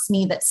haunts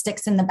me, that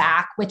sticks in the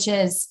back, which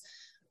is,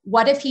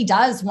 what if he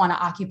does want to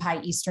occupy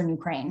Eastern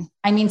Ukraine?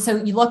 I mean, so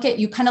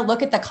you kind of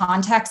look at the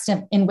context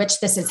in which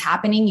this is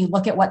happening. You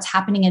look at what's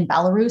happening in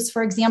Belarus,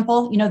 for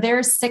example.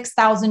 There's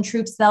 6,000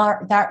 troops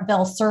that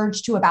they'll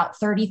surge to about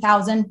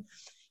 30,000.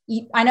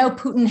 I know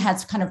Putin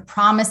has kind of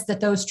promised that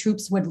those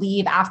troops would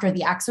leave after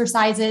the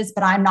exercises,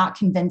 but I'm not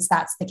convinced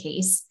that's the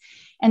case.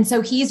 And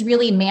so he's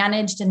really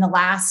managed in the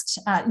last,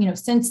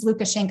 since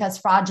Lukashenko's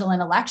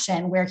fraudulent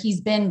election, where he's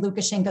been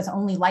Lukashenko's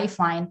only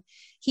lifeline,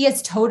 he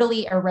has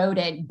totally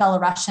eroded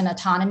Belarusian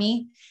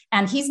autonomy,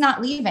 and he's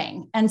not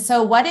leaving. And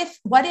so what if,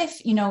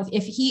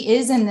 if he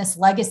is in this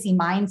legacy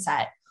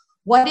mindset,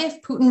 what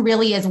if Putin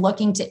really is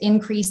looking to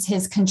increase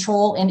his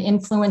control and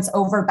influence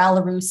over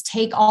Belarus,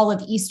 take all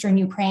of Eastern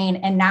Ukraine,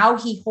 and now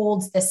he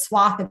holds this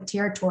swath of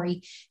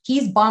territory?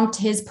 He's bumped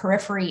his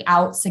periphery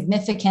out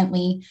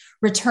significantly,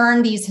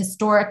 returned these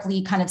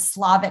historically kind of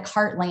Slavic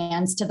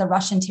heartlands to the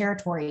Russian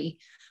territory.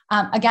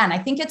 Again, I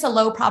think it's a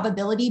low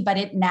probability, but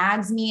it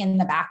nags me in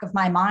the back of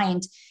my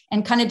mind.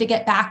 And kind of to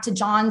get back to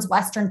John's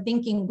Western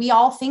thinking, we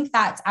all think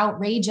that's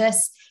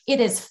outrageous.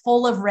 It is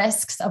full of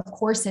risks. Of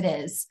course it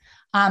is.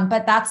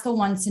 But that's the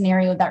one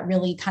scenario that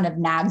really kind of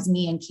nags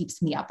me and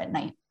keeps me up at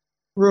night.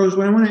 Rose,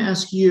 what I want to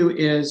ask you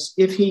is,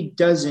 if he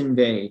does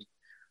invade,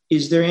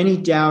 is there any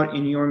doubt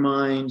in your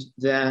mind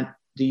that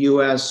the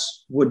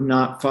U.S. would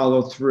not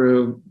follow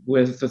through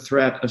with the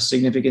threat of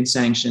significant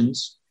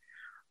sanctions?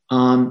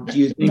 Do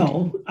you think?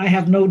 No, I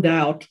have no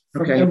doubt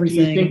from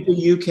everything. Do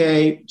you think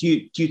the UK?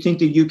 Do you think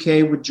the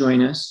UK would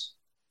join us?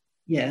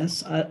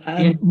 Yes,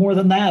 and more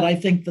than that, I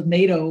think the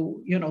NATO,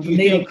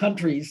 NATO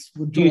countries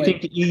would join. Do you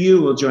think the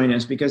EU will join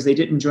us because they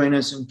didn't join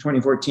us in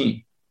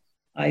 2014?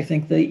 I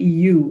think the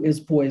EU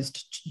is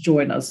poised to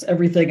join us.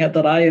 Everything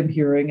that I am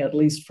hearing, at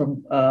least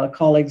from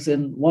colleagues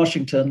in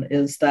Washington,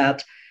 is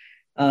that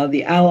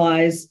the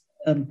allies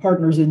and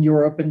partners in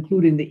Europe,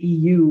 including the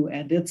EU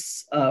and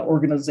its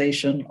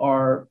organization,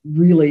 are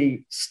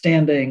really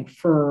standing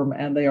firm,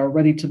 and they are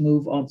ready to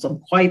move on some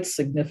quite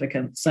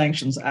significant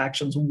sanctions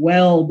actions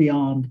well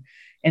beyond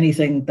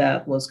anything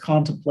that was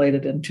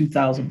contemplated in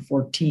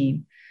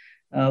 2014.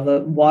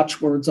 The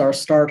watchwords are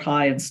start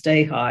high and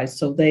stay high.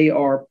 So they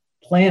are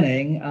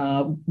planning,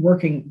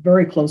 working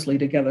very closely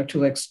together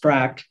to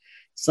extract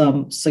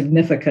some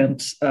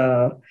significant,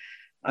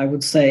 I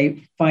would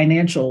say,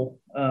 financial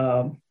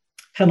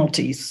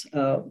penalties,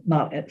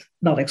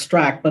 not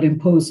extract, but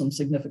impose some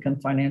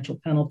significant financial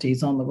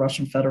penalties on the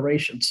Russian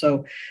Federation.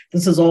 So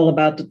this is all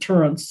about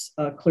deterrence,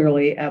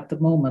 clearly at the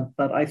moment.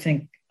 But I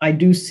think I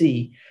do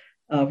see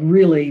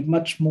really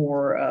much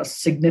more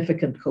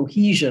significant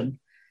cohesion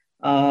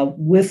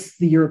with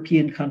the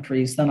European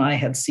countries than I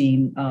had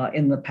seen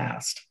in the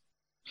past.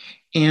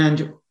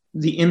 And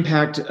the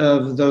impact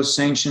of those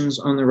sanctions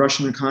on the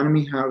Russian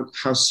economy,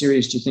 how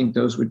serious do you think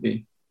those would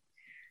be?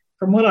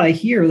 From what I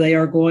hear, they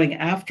are going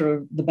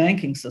after the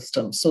banking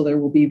system. So there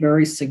will be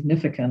very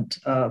significant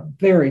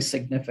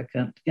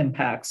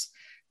impacts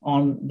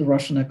on the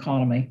Russian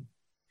economy.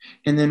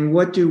 And then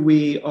what do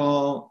we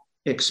all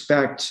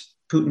expect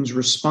Putin's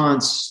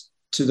response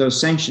to those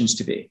sanctions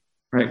to be,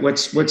 right?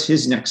 What's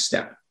his next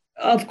step?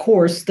 Of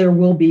course, there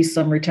will be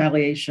some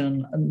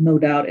retaliation, no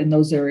doubt, in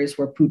those areas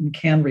where Putin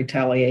can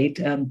retaliate,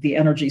 and the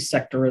energy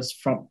sector is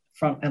front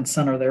and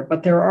center there.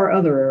 But there are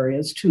other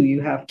areas too.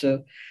 You have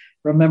to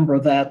remember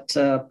that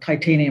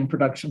titanium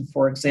production,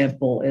 for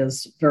example,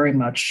 is very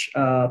much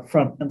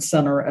front and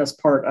center as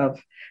part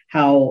of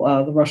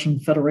how the Russian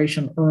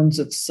Federation earns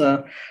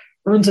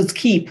its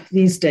keep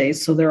these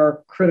days. So there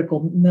are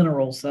critical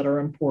minerals that are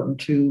important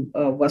to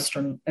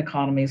Western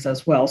economies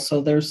as well.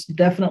 So there's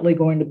definitely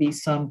going to be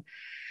some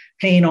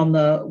pain on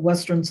the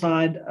Western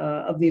side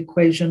of the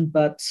equation,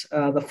 but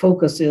the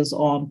focus is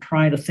on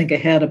trying to think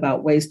ahead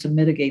about ways to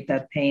mitigate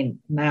that pain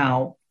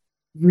now,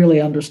 really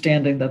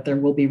understanding that there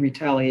will be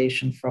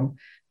retaliation from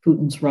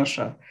Putin's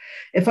Russia.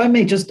 If I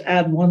may just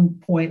add one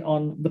point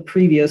on the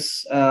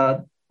previous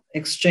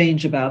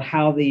exchange about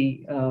how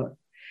the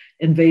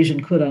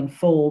invasion could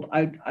unfold,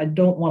 I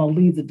don't want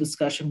to leave the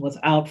discussion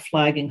without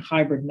flagging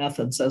hybrid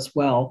methods as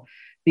well,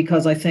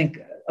 because I think,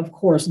 of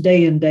course,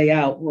 day in, day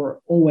out, we're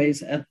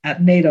always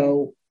at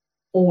NATO,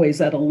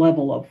 always at a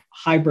level of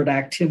hybrid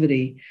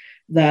activity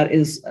that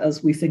is,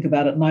 as we think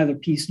about it, neither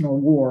peace nor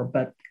war,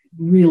 but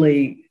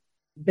really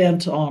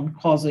bent on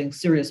causing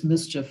serious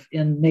mischief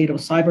in NATO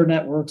cyber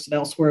networks and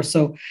elsewhere.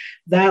 So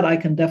that I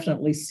can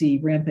definitely see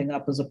ramping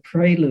up as a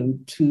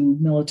prelude to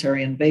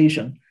military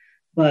invasion.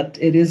 But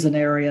it is an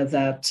area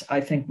that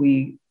I think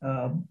we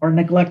are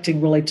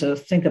neglecting really to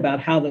think about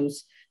how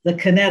the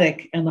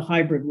kinetic and the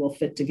hybrid will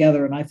fit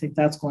together. And I think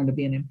that's going to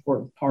be an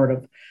important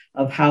part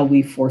of how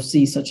we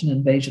foresee such an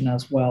invasion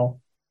as well.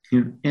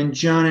 Yeah. And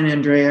John and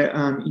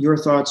Andrea, your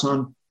thoughts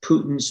on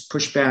Putin's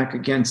pushback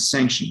against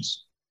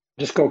sanctions?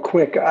 Just go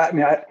quick. I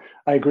mean,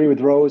 I agree with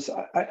Rose.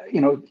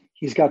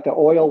 He's got the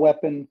oil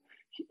weapon.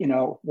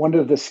 One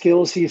of the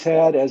skills he's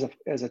had as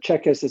a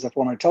Chekist, as a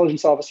former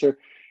intelligence officer,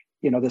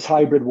 this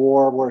hybrid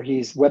war where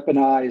he's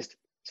weaponized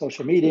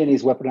social media and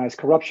he's weaponized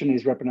corruption,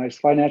 he's weaponized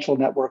financial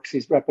networks,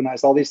 he's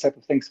weaponized all these type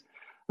of things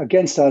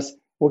against us.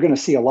 We're going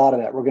to see a lot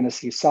of that. We're going to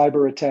see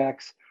cyber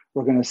attacks.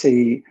 We're going to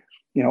see,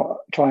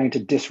 trying to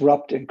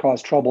disrupt and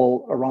cause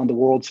trouble around the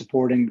world,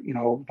 supporting,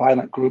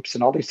 violent groups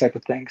and all these type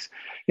of things.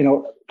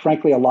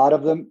 Frankly, a lot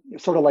of them,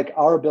 sort of like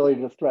our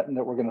ability to threaten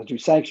that we're going to do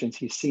sanctions.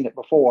 He's seen it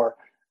before.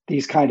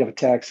 These kind of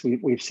attacks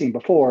we've seen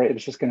before.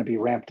 It's just going to be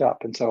ramped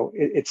up. And so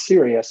it's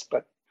serious,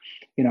 but,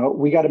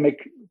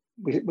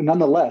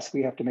 nonetheless,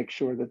 we have to make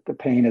sure that the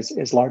pain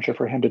is larger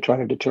for him to try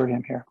to deter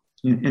him here.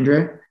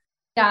 Andrea?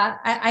 Yeah,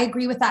 I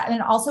agree with that.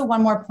 And also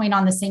one more point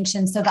on the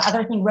sanctions. So the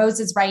other thing, Rose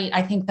is right.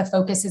 I think the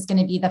focus is going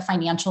to be the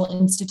financial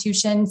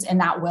institutions, and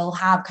that will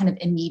have kind of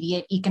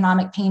immediate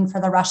economic pain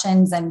for the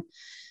Russians. And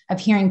of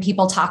hearing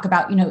people talk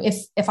about,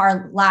 if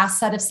our last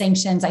set of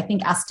sanctions, I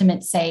think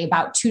estimates say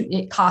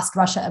it cost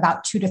Russia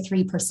about 2 to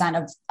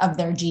 3% of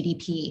their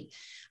GDP.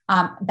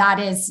 That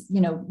is,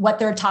 what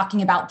they're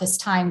talking about this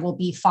time will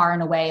be far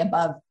and away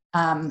above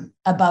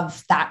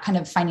that kind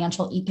of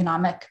financial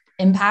economic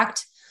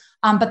impact.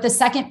 But the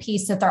second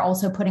piece that they're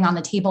also putting on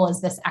the table is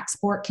this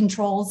export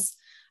controls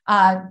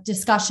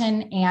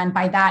discussion. And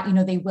by that,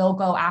 they will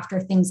go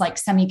after things like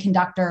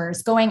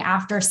semiconductors, going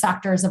after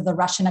sectors of the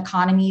Russian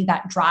economy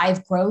that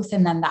drive growth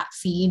and then that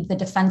feed the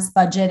defense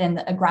budget and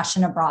the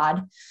aggression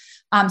abroad.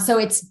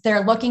 So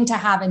they're looking to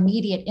have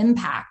immediate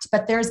impact,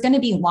 but there's going to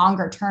be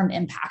longer term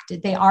impact.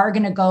 They are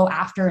going to go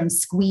after and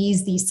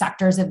squeeze these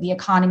sectors of the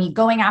economy,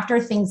 going after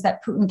things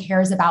that Putin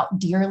cares about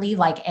dearly,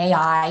 like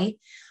AI,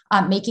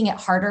 making it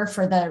harder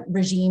for the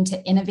regime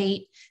to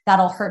innovate.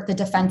 That'll hurt the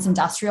defense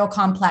industrial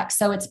complex.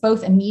 So it's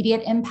both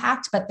immediate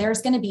impact, but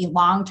there's going to be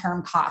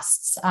long-term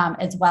costs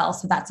as well.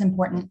 So that's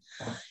important.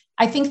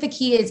 I think the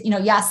key is,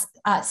 yes,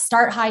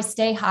 start high,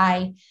 stay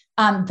high.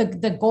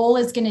 The goal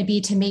is going to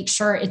be to make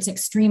sure it's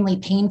extremely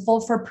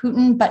painful for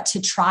Putin, but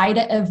to try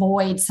to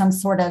avoid some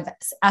sort of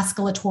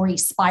escalatory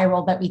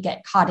spiral that we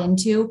get caught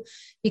into,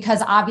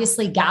 because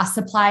obviously gas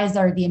supplies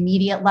are the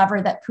immediate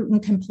lever that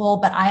Putin can pull,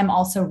 but I am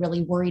also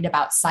really worried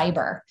about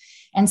cyber.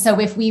 And so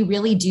if we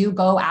really do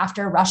go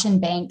after Russian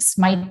banks,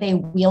 might they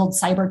wield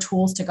cyber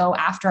tools to go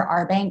after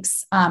our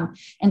banks? And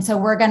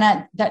so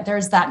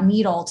there's that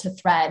needle to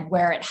thread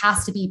where it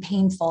has to be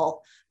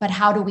painful, but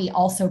how do we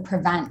also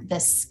prevent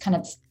this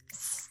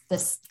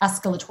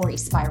escalatory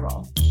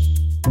spiral?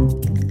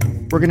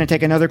 We're going to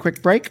take another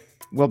quick break.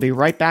 We'll be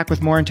right back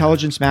with more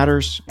Intelligence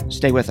Matters.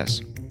 Stay with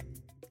us.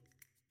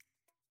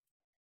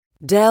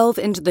 Delve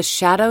into the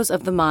shadows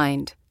of the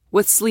mind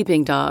with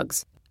Sleeping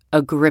Dogs,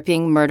 a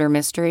gripping murder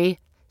mystery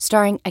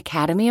starring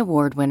Academy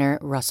Award winner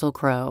Russell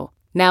Crowe.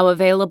 Now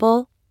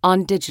available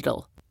on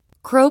digital.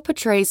 Crowe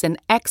portrays an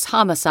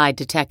ex-homicide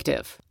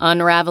detective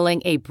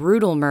unraveling a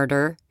brutal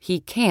murder he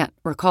can't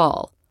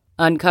recall.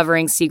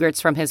 Uncovering secrets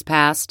from his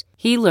past,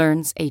 he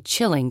learns a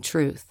chilling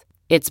truth.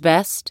 It's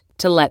best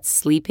to let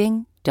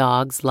sleeping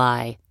dogs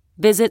lie.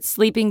 Visit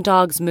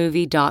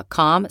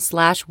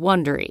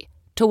sleepingdogsmovie.com/Wondery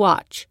to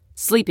watch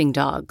Sleeping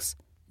Dogs,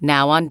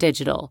 now on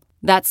digital.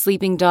 That's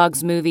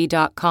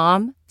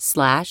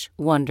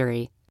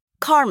sleepingdogsmovie.com/Wondery.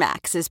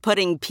 CarMax is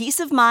putting peace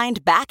of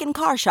mind back in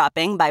car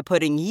shopping by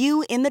putting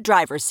you in the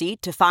driver's seat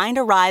to find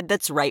a ride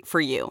that's right for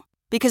you.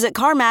 Because at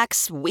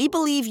CarMax, we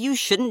believe you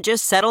shouldn't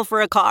just settle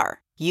for a car.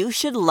 You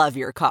should love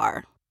your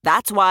car.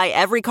 That's why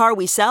every car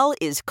we sell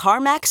is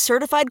CarMax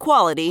certified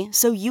quality,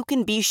 so you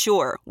can be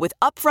sure with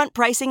upfront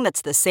pricing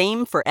that's the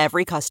same for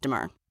every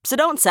customer. So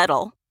don't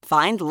settle.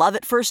 Find love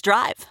at first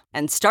drive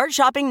and start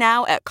shopping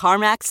now at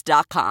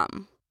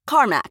CarMax.com.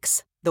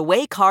 CarMax, the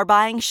way car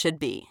buying should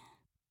be.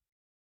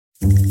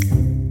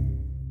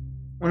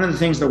 One of the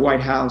things the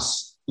White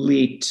House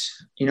leaked,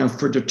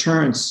 for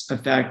deterrence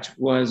effect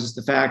was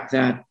the fact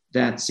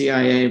that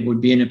CIA would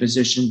be in a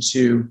position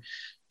to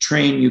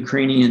train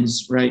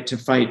Ukrainians, right, to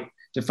fight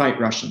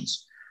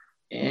Russians.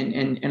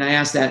 And I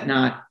ask that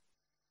not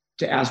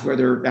to ask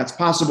whether that's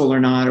possible or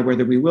not, or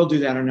whether we will do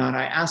that or not.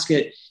 I ask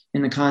it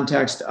in the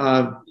context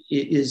of,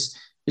 is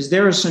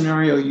there a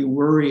scenario you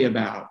worry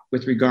about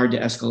with regard to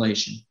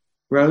escalation?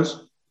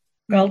 Rose?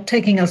 Well,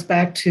 taking us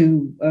back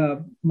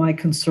to my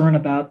concern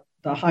about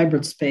the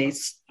hybrid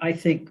space, I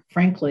think,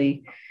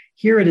 frankly,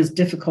 here it is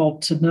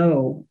difficult to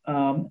know.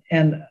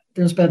 And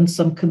there's been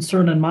some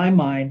concern in my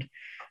mind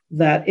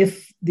that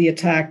if the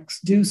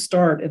attacks do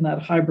start in that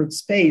hybrid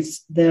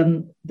space,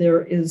 then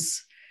there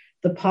is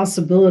the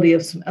possibility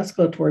of some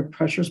escalatory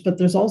pressures, but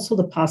there's also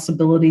the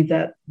possibility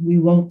that we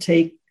won't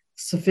take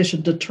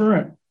sufficient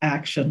deterrent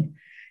action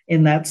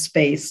in that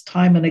space.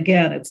 Time and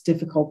again, it's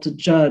difficult to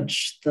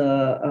judge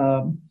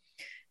the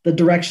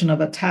direction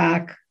of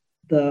attack,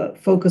 the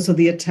focus of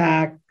the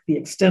attack, the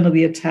extent of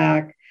the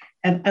attack,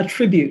 and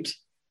attribute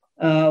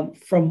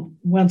from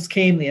whence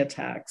came the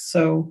attack.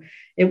 So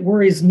it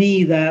worries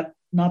me that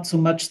not so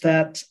much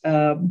that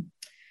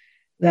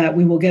that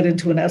we will get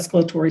into an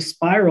escalatory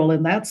spiral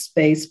in that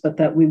space, but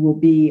that we will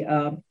be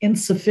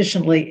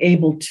insufficiently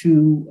able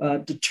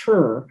to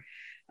deter.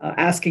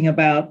 Asking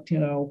about,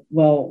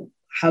 well,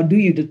 how do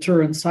you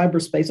deter in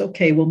cyberspace?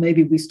 Okay, well,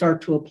 maybe we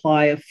start to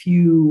apply a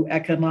few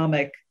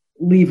economic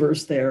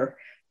levers there.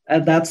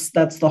 That's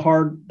the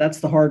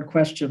hard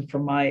question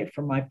from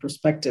my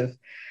perspective.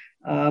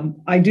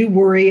 I do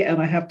worry,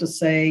 and I have to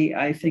say,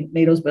 I think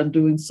NATO's been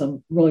doing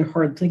some really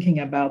hard thinking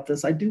about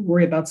this. I do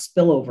worry about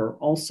spillover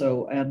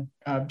also, and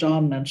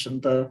John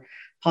mentioned the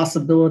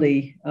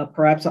possibility,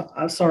 perhaps,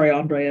 sorry,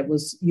 Andre, it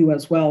was you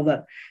as well,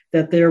 that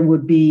there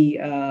would be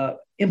serious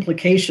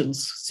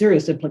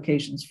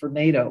implications for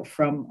NATO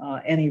from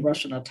any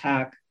Russian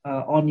attack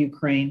on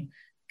Ukraine,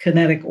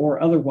 kinetic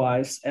or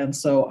otherwise. And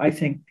so I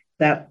think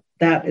that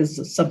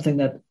is something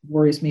that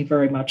worries me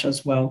very much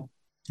as well.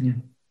 Yeah.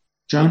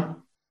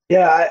 John?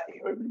 Yeah,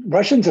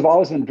 Russians have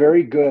always been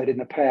very good in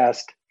the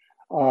past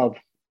of,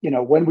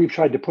 when we've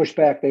tried to push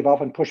back, they've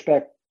often pushed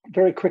back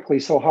very quickly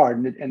so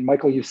hard. And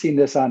Michael, you've seen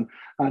this on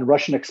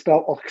Russian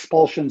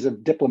expulsions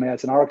of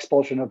diplomats and our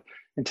expulsion of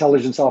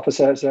intelligence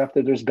officers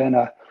after there's been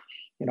a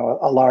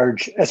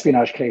large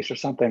espionage case or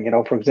something.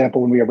 For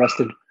example, when we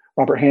arrested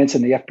Robert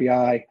Hanssen, the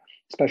FBI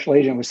special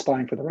agent was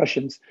spying for the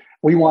Russians,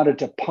 we wanted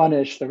to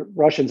punish the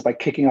Russians by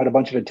kicking out a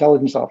bunch of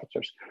intelligence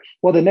officers.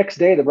 Well, the next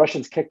day, the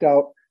Russians kicked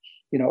out,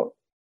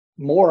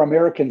 more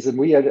Americans than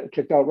we had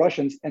kicked out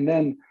Russians. And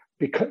then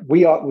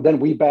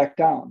we backed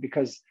down,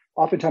 because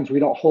oftentimes we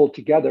don't hold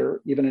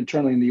together, even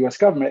internally in the US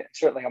government,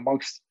 certainly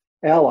amongst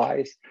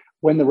allies,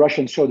 when the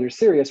Russians show they're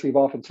serious, we've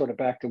often sort of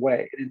backed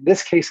away. In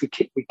this case, we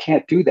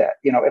can't do that.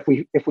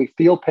 If we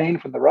feel pain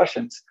from the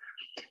Russians,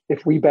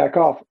 if we back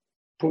off,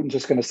 Putin's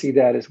just going to see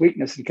that as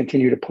weakness and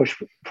continue to push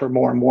for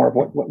more and more of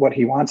what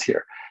he wants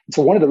here. And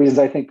so one of the reasons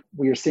I think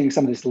we are seeing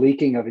some of this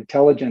leaking of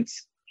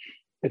intelligence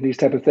and these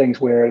type of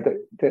things, where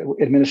the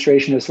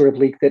administration has sort of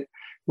leaked that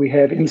we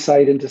have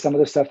insight into some of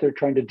the stuff they're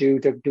trying to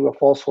do a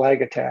false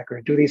flag attack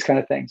or do these kind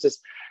of things.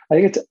 I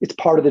think it's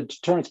part of the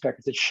deterrence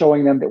package. It's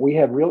showing them that we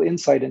have real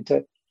insight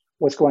into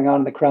what's going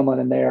on in the Kremlin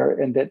and there,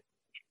 and that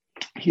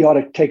he ought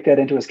to take that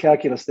into his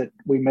calculus, that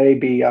we may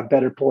be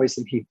better poised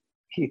than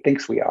he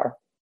thinks we are.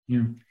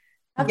 Yeah.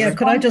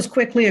 Could I just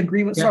quickly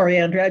agree with, sorry,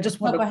 Andrea, I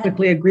just want to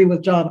quickly agree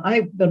with John.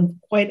 I've been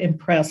quite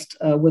impressed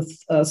with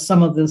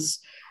some of this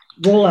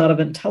rollout of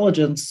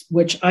intelligence,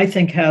 which I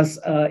think has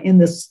in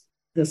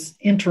this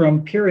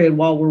interim period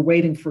while we're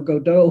waiting for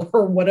Godot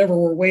or whatever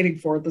we're waiting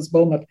for at this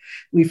moment,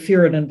 we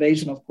fear an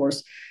invasion, of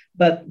course,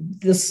 but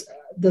this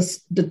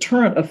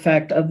deterrent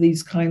effect of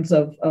these kinds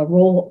of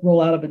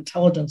rollout of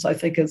intelligence, I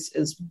think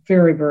is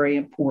very, very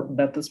important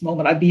at this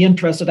moment. I'd be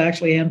interested,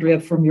 actually, Andrea,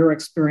 from your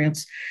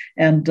experience,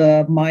 and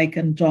Mike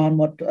and John,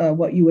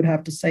 what you would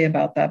have to say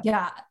about that.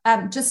 Yeah,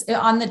 just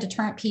on the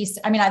deterrent piece,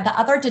 I mean, the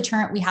other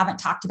deterrent we haven't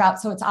talked about,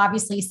 so it's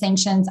obviously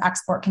sanctions,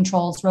 export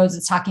controls. Rose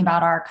is talking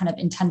about our kind of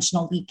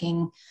intentional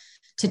leaking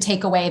to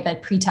take away the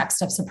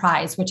pretext of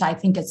surprise, which I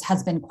think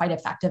has been quite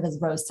effective, as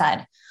Rose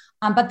said.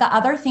 But the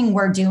other thing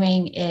we're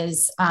doing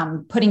is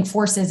putting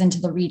forces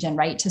into the region,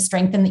 right, to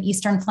strengthen the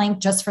eastern flank,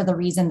 just for the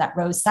reason that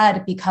Rose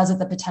said, because of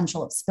the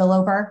potential of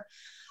spillover.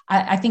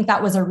 I think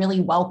that was a really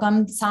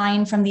welcome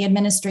sign from the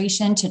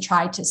administration to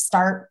try to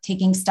start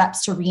taking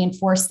steps to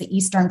reinforce the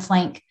eastern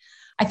flank.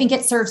 I think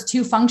it serves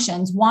two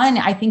functions. One,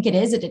 I think it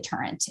is a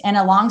deterrent. And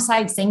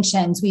alongside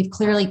sanctions, we've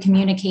clearly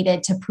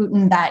communicated to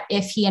Putin that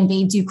if he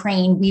invades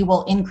Ukraine, we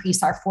will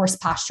increase our force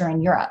posture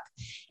in Europe.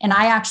 And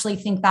I actually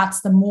think that's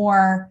the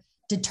more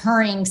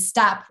deterring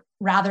step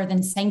rather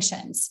than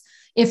sanctions.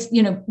 If,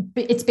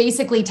 it's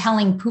basically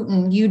telling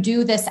Putin, you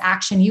do this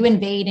action, you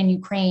invade in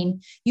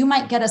Ukraine, you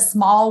might get a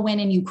small win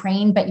in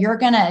Ukraine, but you're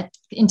going to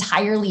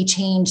entirely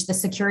change the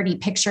security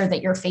picture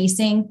that you're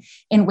facing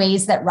in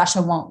ways that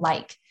Russia won't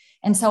like.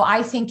 And so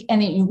I think,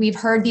 and we've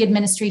heard the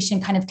administration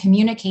kind of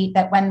communicate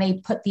that when they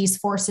put these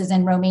forces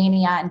in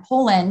Romania and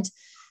Poland,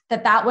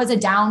 that was a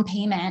down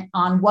payment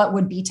on what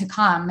would be to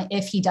come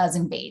if he does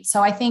invade.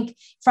 So I think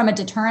from a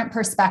deterrent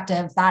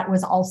perspective, that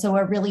was also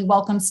a really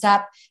welcome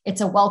step.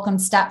 It's a welcome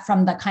step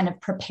from the kind of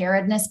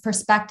preparedness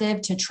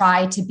perspective to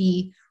try to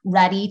be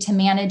ready to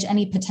manage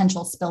any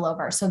potential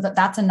spillover. So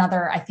that's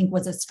another, I think,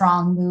 was a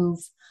strong move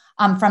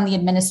from the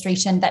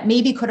administration that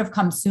maybe could have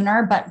come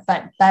sooner, but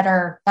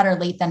better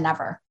late than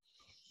never.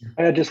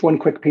 I had just one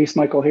quick piece,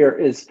 Michael, here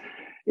is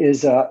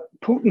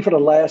Putin for the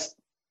last,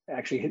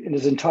 actually in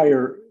his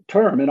entire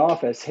term in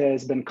office,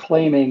 has been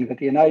claiming that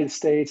the United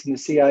States and the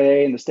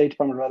CIA and the State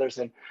Department and others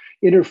have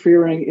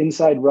interfering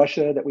inside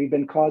Russia, that we've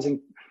been causing,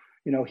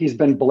 he's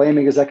been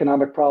blaming his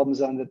economic problems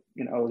on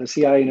the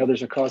CIA and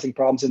others are causing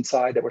problems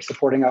inside, that we're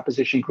supporting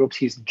opposition groups.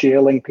 He's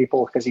jailing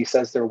people because he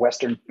says they're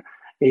Western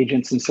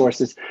agents and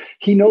sources.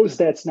 He knows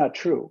that's not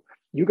true.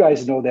 You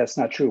guys know that's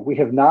not true. We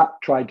have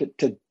not tried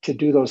to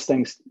do those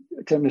things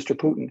to Mr.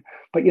 Putin,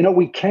 but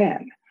we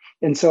can.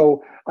 And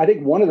so I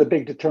think one of the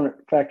big deterrent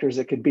factors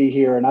that could be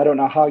here, and I don't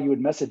know how you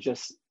would message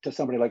this to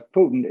somebody like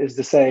Putin, is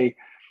to say,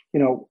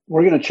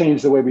 we're going to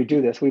change the way we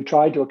do this. We've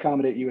tried to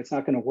accommodate you. It's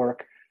not going to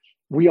work.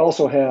 We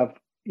also have,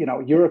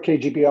 you're a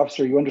KGB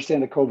officer. You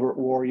understand the covert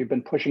war. You've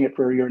been pushing it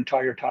for your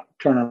entire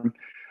term.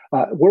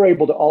 We're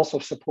able to also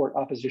support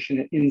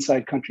opposition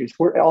inside countries.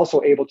 We're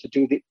also able to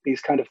do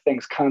these kind of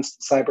things,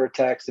 constant cyber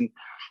attacks, and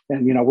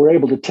we're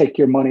able to take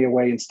your money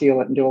away and steal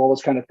it and do all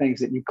those kind of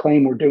things that you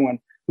claim we're doing.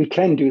 We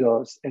can do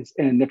those. And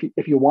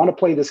if you want to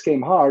play this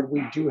game hard,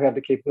 we do have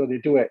the capability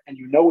to do it. And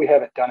we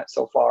haven't done it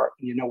so far,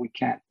 and we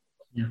can.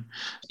 Yeah.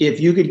 If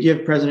you could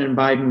give President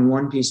Biden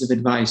one piece of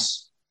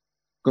advice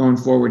going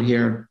forward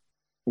here,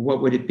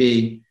 what would it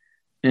be?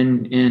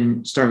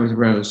 And start with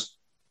Rose.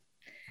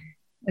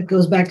 It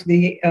goes back to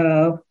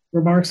the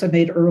remarks I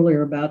made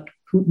earlier about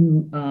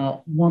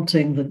Putin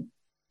wanting the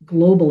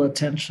global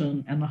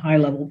attention and the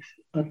high-level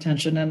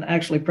attention. And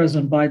actually,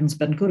 President Biden's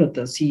been good at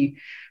this. He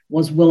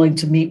was willing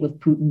to meet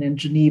with Putin in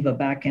Geneva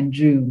back in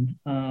June.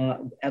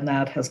 And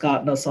that has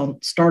gotten us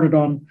started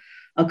on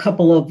a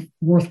couple of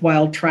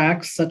worthwhile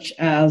tracks, such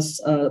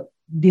as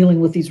dealing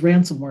with these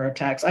ransomware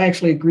attacks. I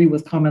actually agree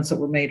with comments that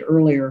were made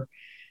earlier.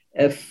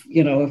 If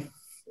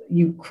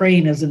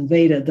Ukraine is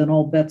invaded, then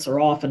all bets are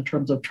off in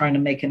terms of trying to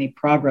make any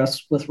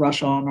progress with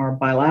Russia on our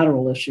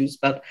bilateral issues.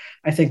 But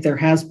I think there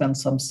has been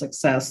some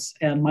success.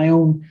 And my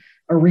own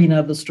arena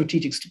of the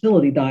strategic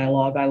stability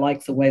dialogue, I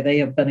like the way they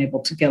have been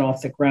able to get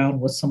off the ground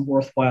with some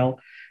worthwhile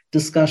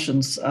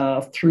discussions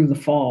through the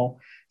fall.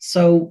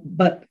 So,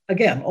 but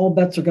again, all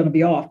bets are going to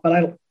be off.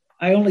 But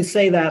I only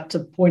say that to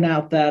point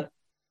out that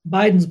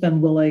Biden's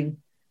been willing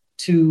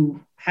to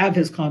have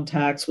his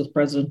contacts with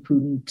President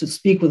Putin, to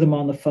speak with him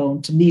on the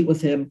phone, to meet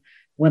with him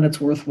when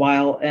it's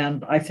worthwhile.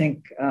 And I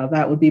think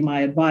that would be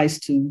my advice,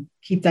 to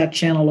keep that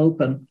channel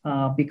open,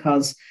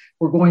 because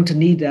we're going to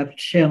need to have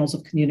channels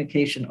of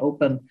communication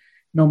open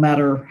no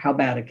matter how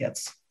bad it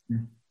gets.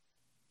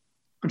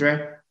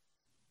 Andrea?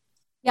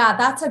 Yeah,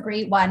 that's a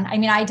great one. I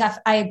mean,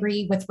 I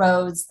agree with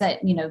Rose that,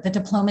 the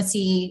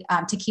diplomacy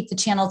to keep the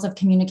channels of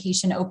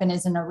communication open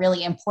is a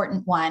really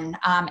important one.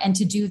 And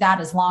to do that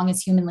as long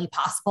as humanly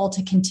possible,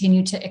 to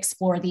continue to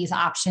explore these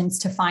options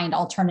to find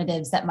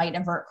alternatives that might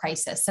avert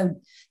crisis. So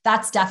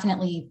that's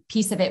definitely a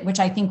piece of it, which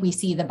I think we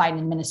see the Biden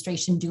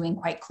administration doing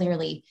quite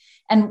clearly.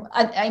 And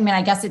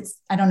I guess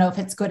I don't know if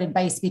it's good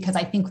advice, because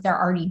I think they're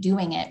already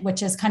doing it,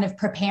 which is kind of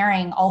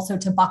preparing also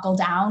to buckle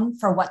down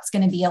for what's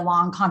going to be a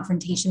long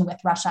confrontation with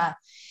Russia.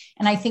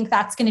 And I think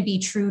that's going to be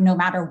true no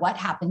matter what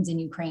happens in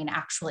Ukraine,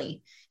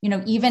 actually.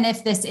 Even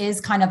if this is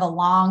kind of a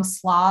long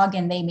slog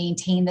and they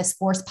maintain this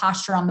force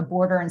posture on the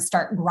border and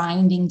start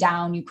grinding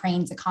down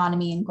Ukraine's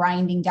economy and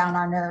grinding down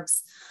our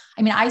nerves,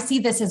 I see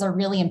this as a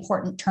really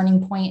important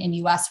turning point in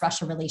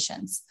U.S.-Russia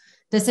relations.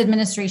 This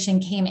administration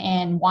came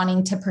in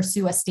wanting to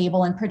pursue a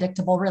stable and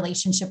predictable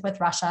relationship with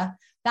Russia.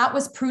 That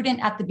was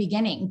prudent at the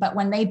beginning, but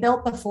when they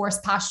built the force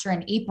posture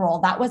in April,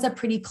 that was a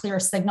pretty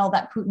clear signal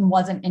that Putin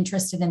wasn't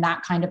interested in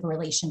that kind of a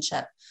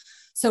relationship.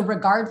 So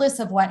regardless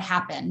of what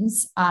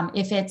happens,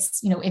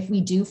 if we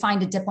do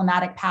find a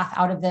diplomatic path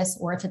out of this,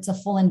 or if it's a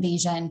full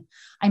invasion,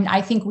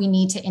 I think we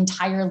need to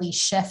entirely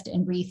shift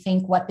and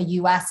rethink what the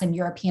US and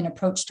European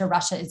approach to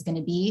Russia is going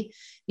to be.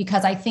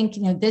 Because I think,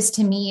 this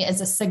to me is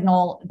a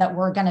signal that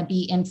we're going to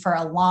be in for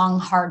a long,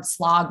 hard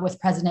slog with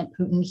President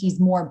Putin. He's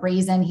more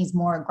brazen, he's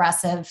more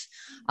aggressive.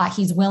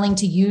 He's willing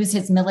to use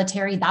his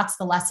military. That's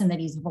the lesson that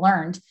he's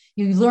learned.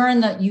 You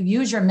learn that you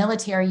use your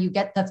military, you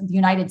get the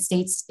United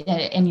States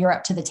and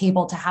Europe to the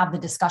table to have the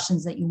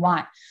discussions that you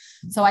want.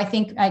 So I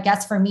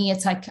guess for me,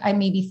 it's like I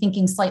may be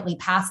thinking slightly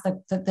past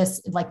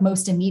this like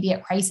most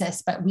immediate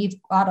crisis, but we've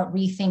got to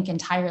rethink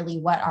entirely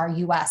what our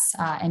US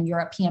and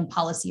European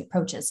policy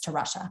approach is to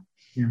Russia.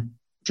 Yeah.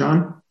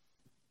 John?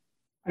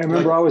 I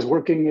remember I was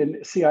working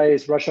in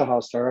CIA's Russia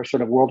House, our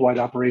sort of worldwide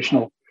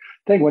operational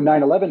thing, when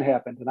 9/11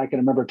 happened. And I can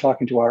remember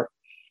talking to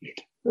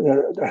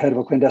the head of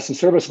a clandestine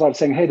service about it,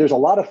 saying, hey, there's a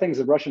lot of things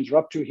that Russians are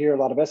up to here, a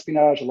lot of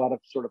espionage, a lot of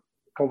sort of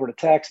covert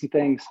attacks and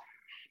things.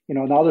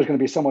 Now there's going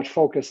to be so much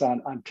focus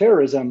on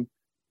terrorism.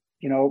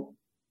 We're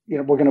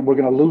going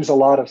to lose a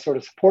lot of sort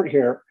of support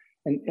here.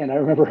 And I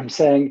remember him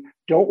saying,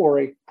 don't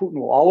worry, Putin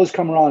will always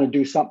come around and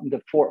do something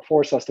to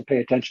force us to pay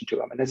attention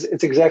to him. And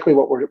it's exactly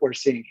what we're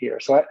seeing here.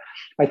 So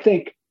I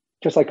think,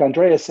 just like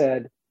Andrea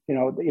said,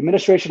 the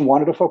administration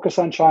wanted to focus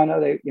on China.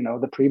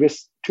 The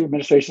previous two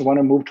administrations want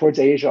to move towards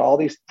Asia, all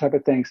these type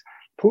of things.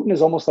 Putin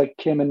is almost like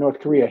Kim in North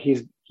Korea.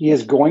 He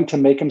is going to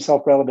make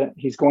himself relevant.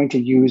 He's going to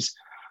use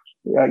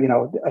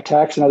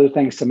attacks and other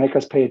things to make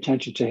us pay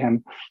attention to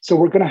him. So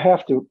we're going to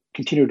have to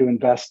continue to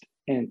invest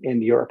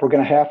in Europe. We're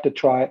going to have to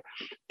try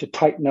to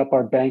tighten up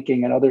our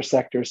banking and other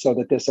sectors so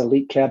that this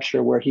elite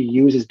capture, where he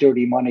uses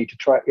dirty money to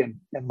try in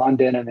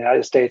London and the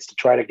United States to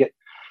try to get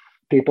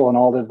people and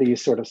all of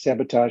these sort of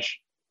sabotage,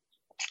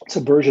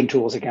 subversion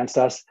tools against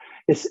us,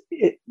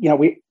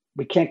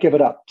 we can't give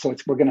it up. So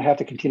we're going to have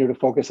to continue to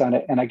focus on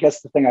it. And I guess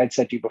the thing I'd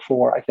said to you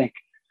before, I think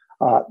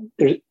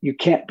you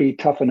can't be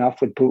tough enough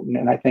with Putin.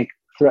 And I think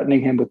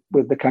threatening him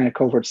with the kind of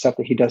covert stuff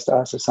that he does to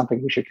us is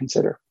something we should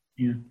consider.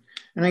 Yeah.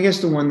 And I guess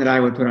the one that I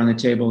would put on the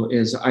table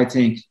is, I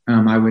think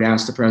I would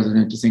ask the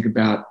president to think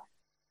about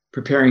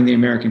preparing the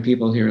American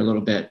people here a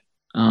little bit,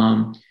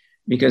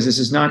 because this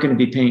is not going to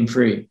be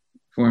pain-free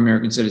for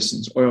American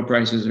citizens. Oil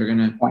prices are going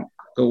to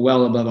go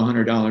well above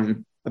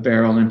 $100 a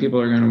barrel, and people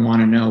are going to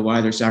want to know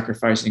why they're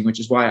sacrificing, which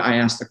is why I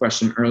asked the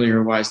question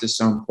earlier, why is this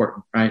so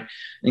important, right? I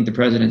think the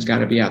president's got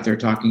to be out there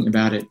talking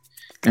about it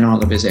and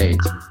all of his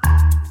aides.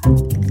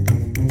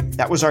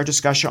 That was our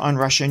discussion on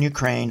Russia and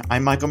Ukraine.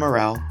 I'm Michael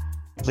Morell.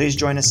 Please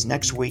join us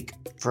next week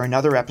for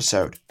another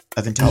episode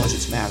of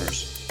Intelligence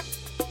Matters.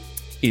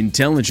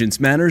 Intelligence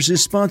Matters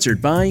is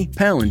sponsored by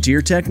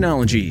Palantir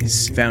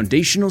Technologies,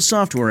 foundational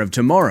software of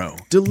tomorrow,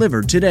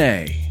 delivered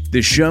today.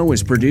 The show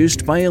is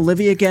produced by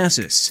Olivia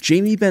Gassis,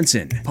 Jamie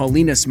Benson,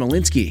 Paulina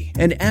Smolinski,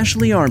 and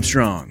Ashley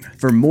Armstrong.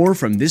 For more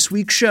from this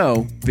week's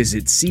show,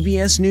 visit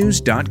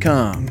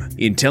cbsnews.com.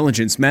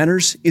 Intelligence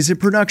Matters is a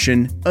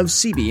production of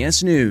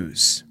CBS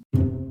News.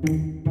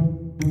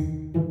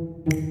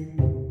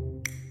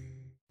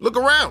 Look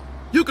around.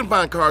 You can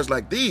find cars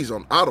like these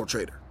on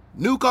AutoTrader.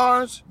 New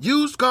cars,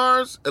 used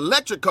cars,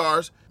 electric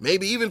cars,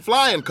 maybe even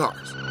flying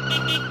cars.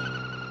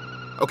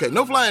 Okay,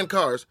 no flying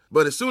cars,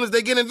 but as soon as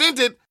they get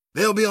invented,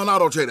 they'll be on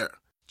AutoTrader.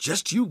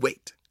 Just you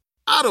wait.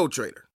 AutoTrader.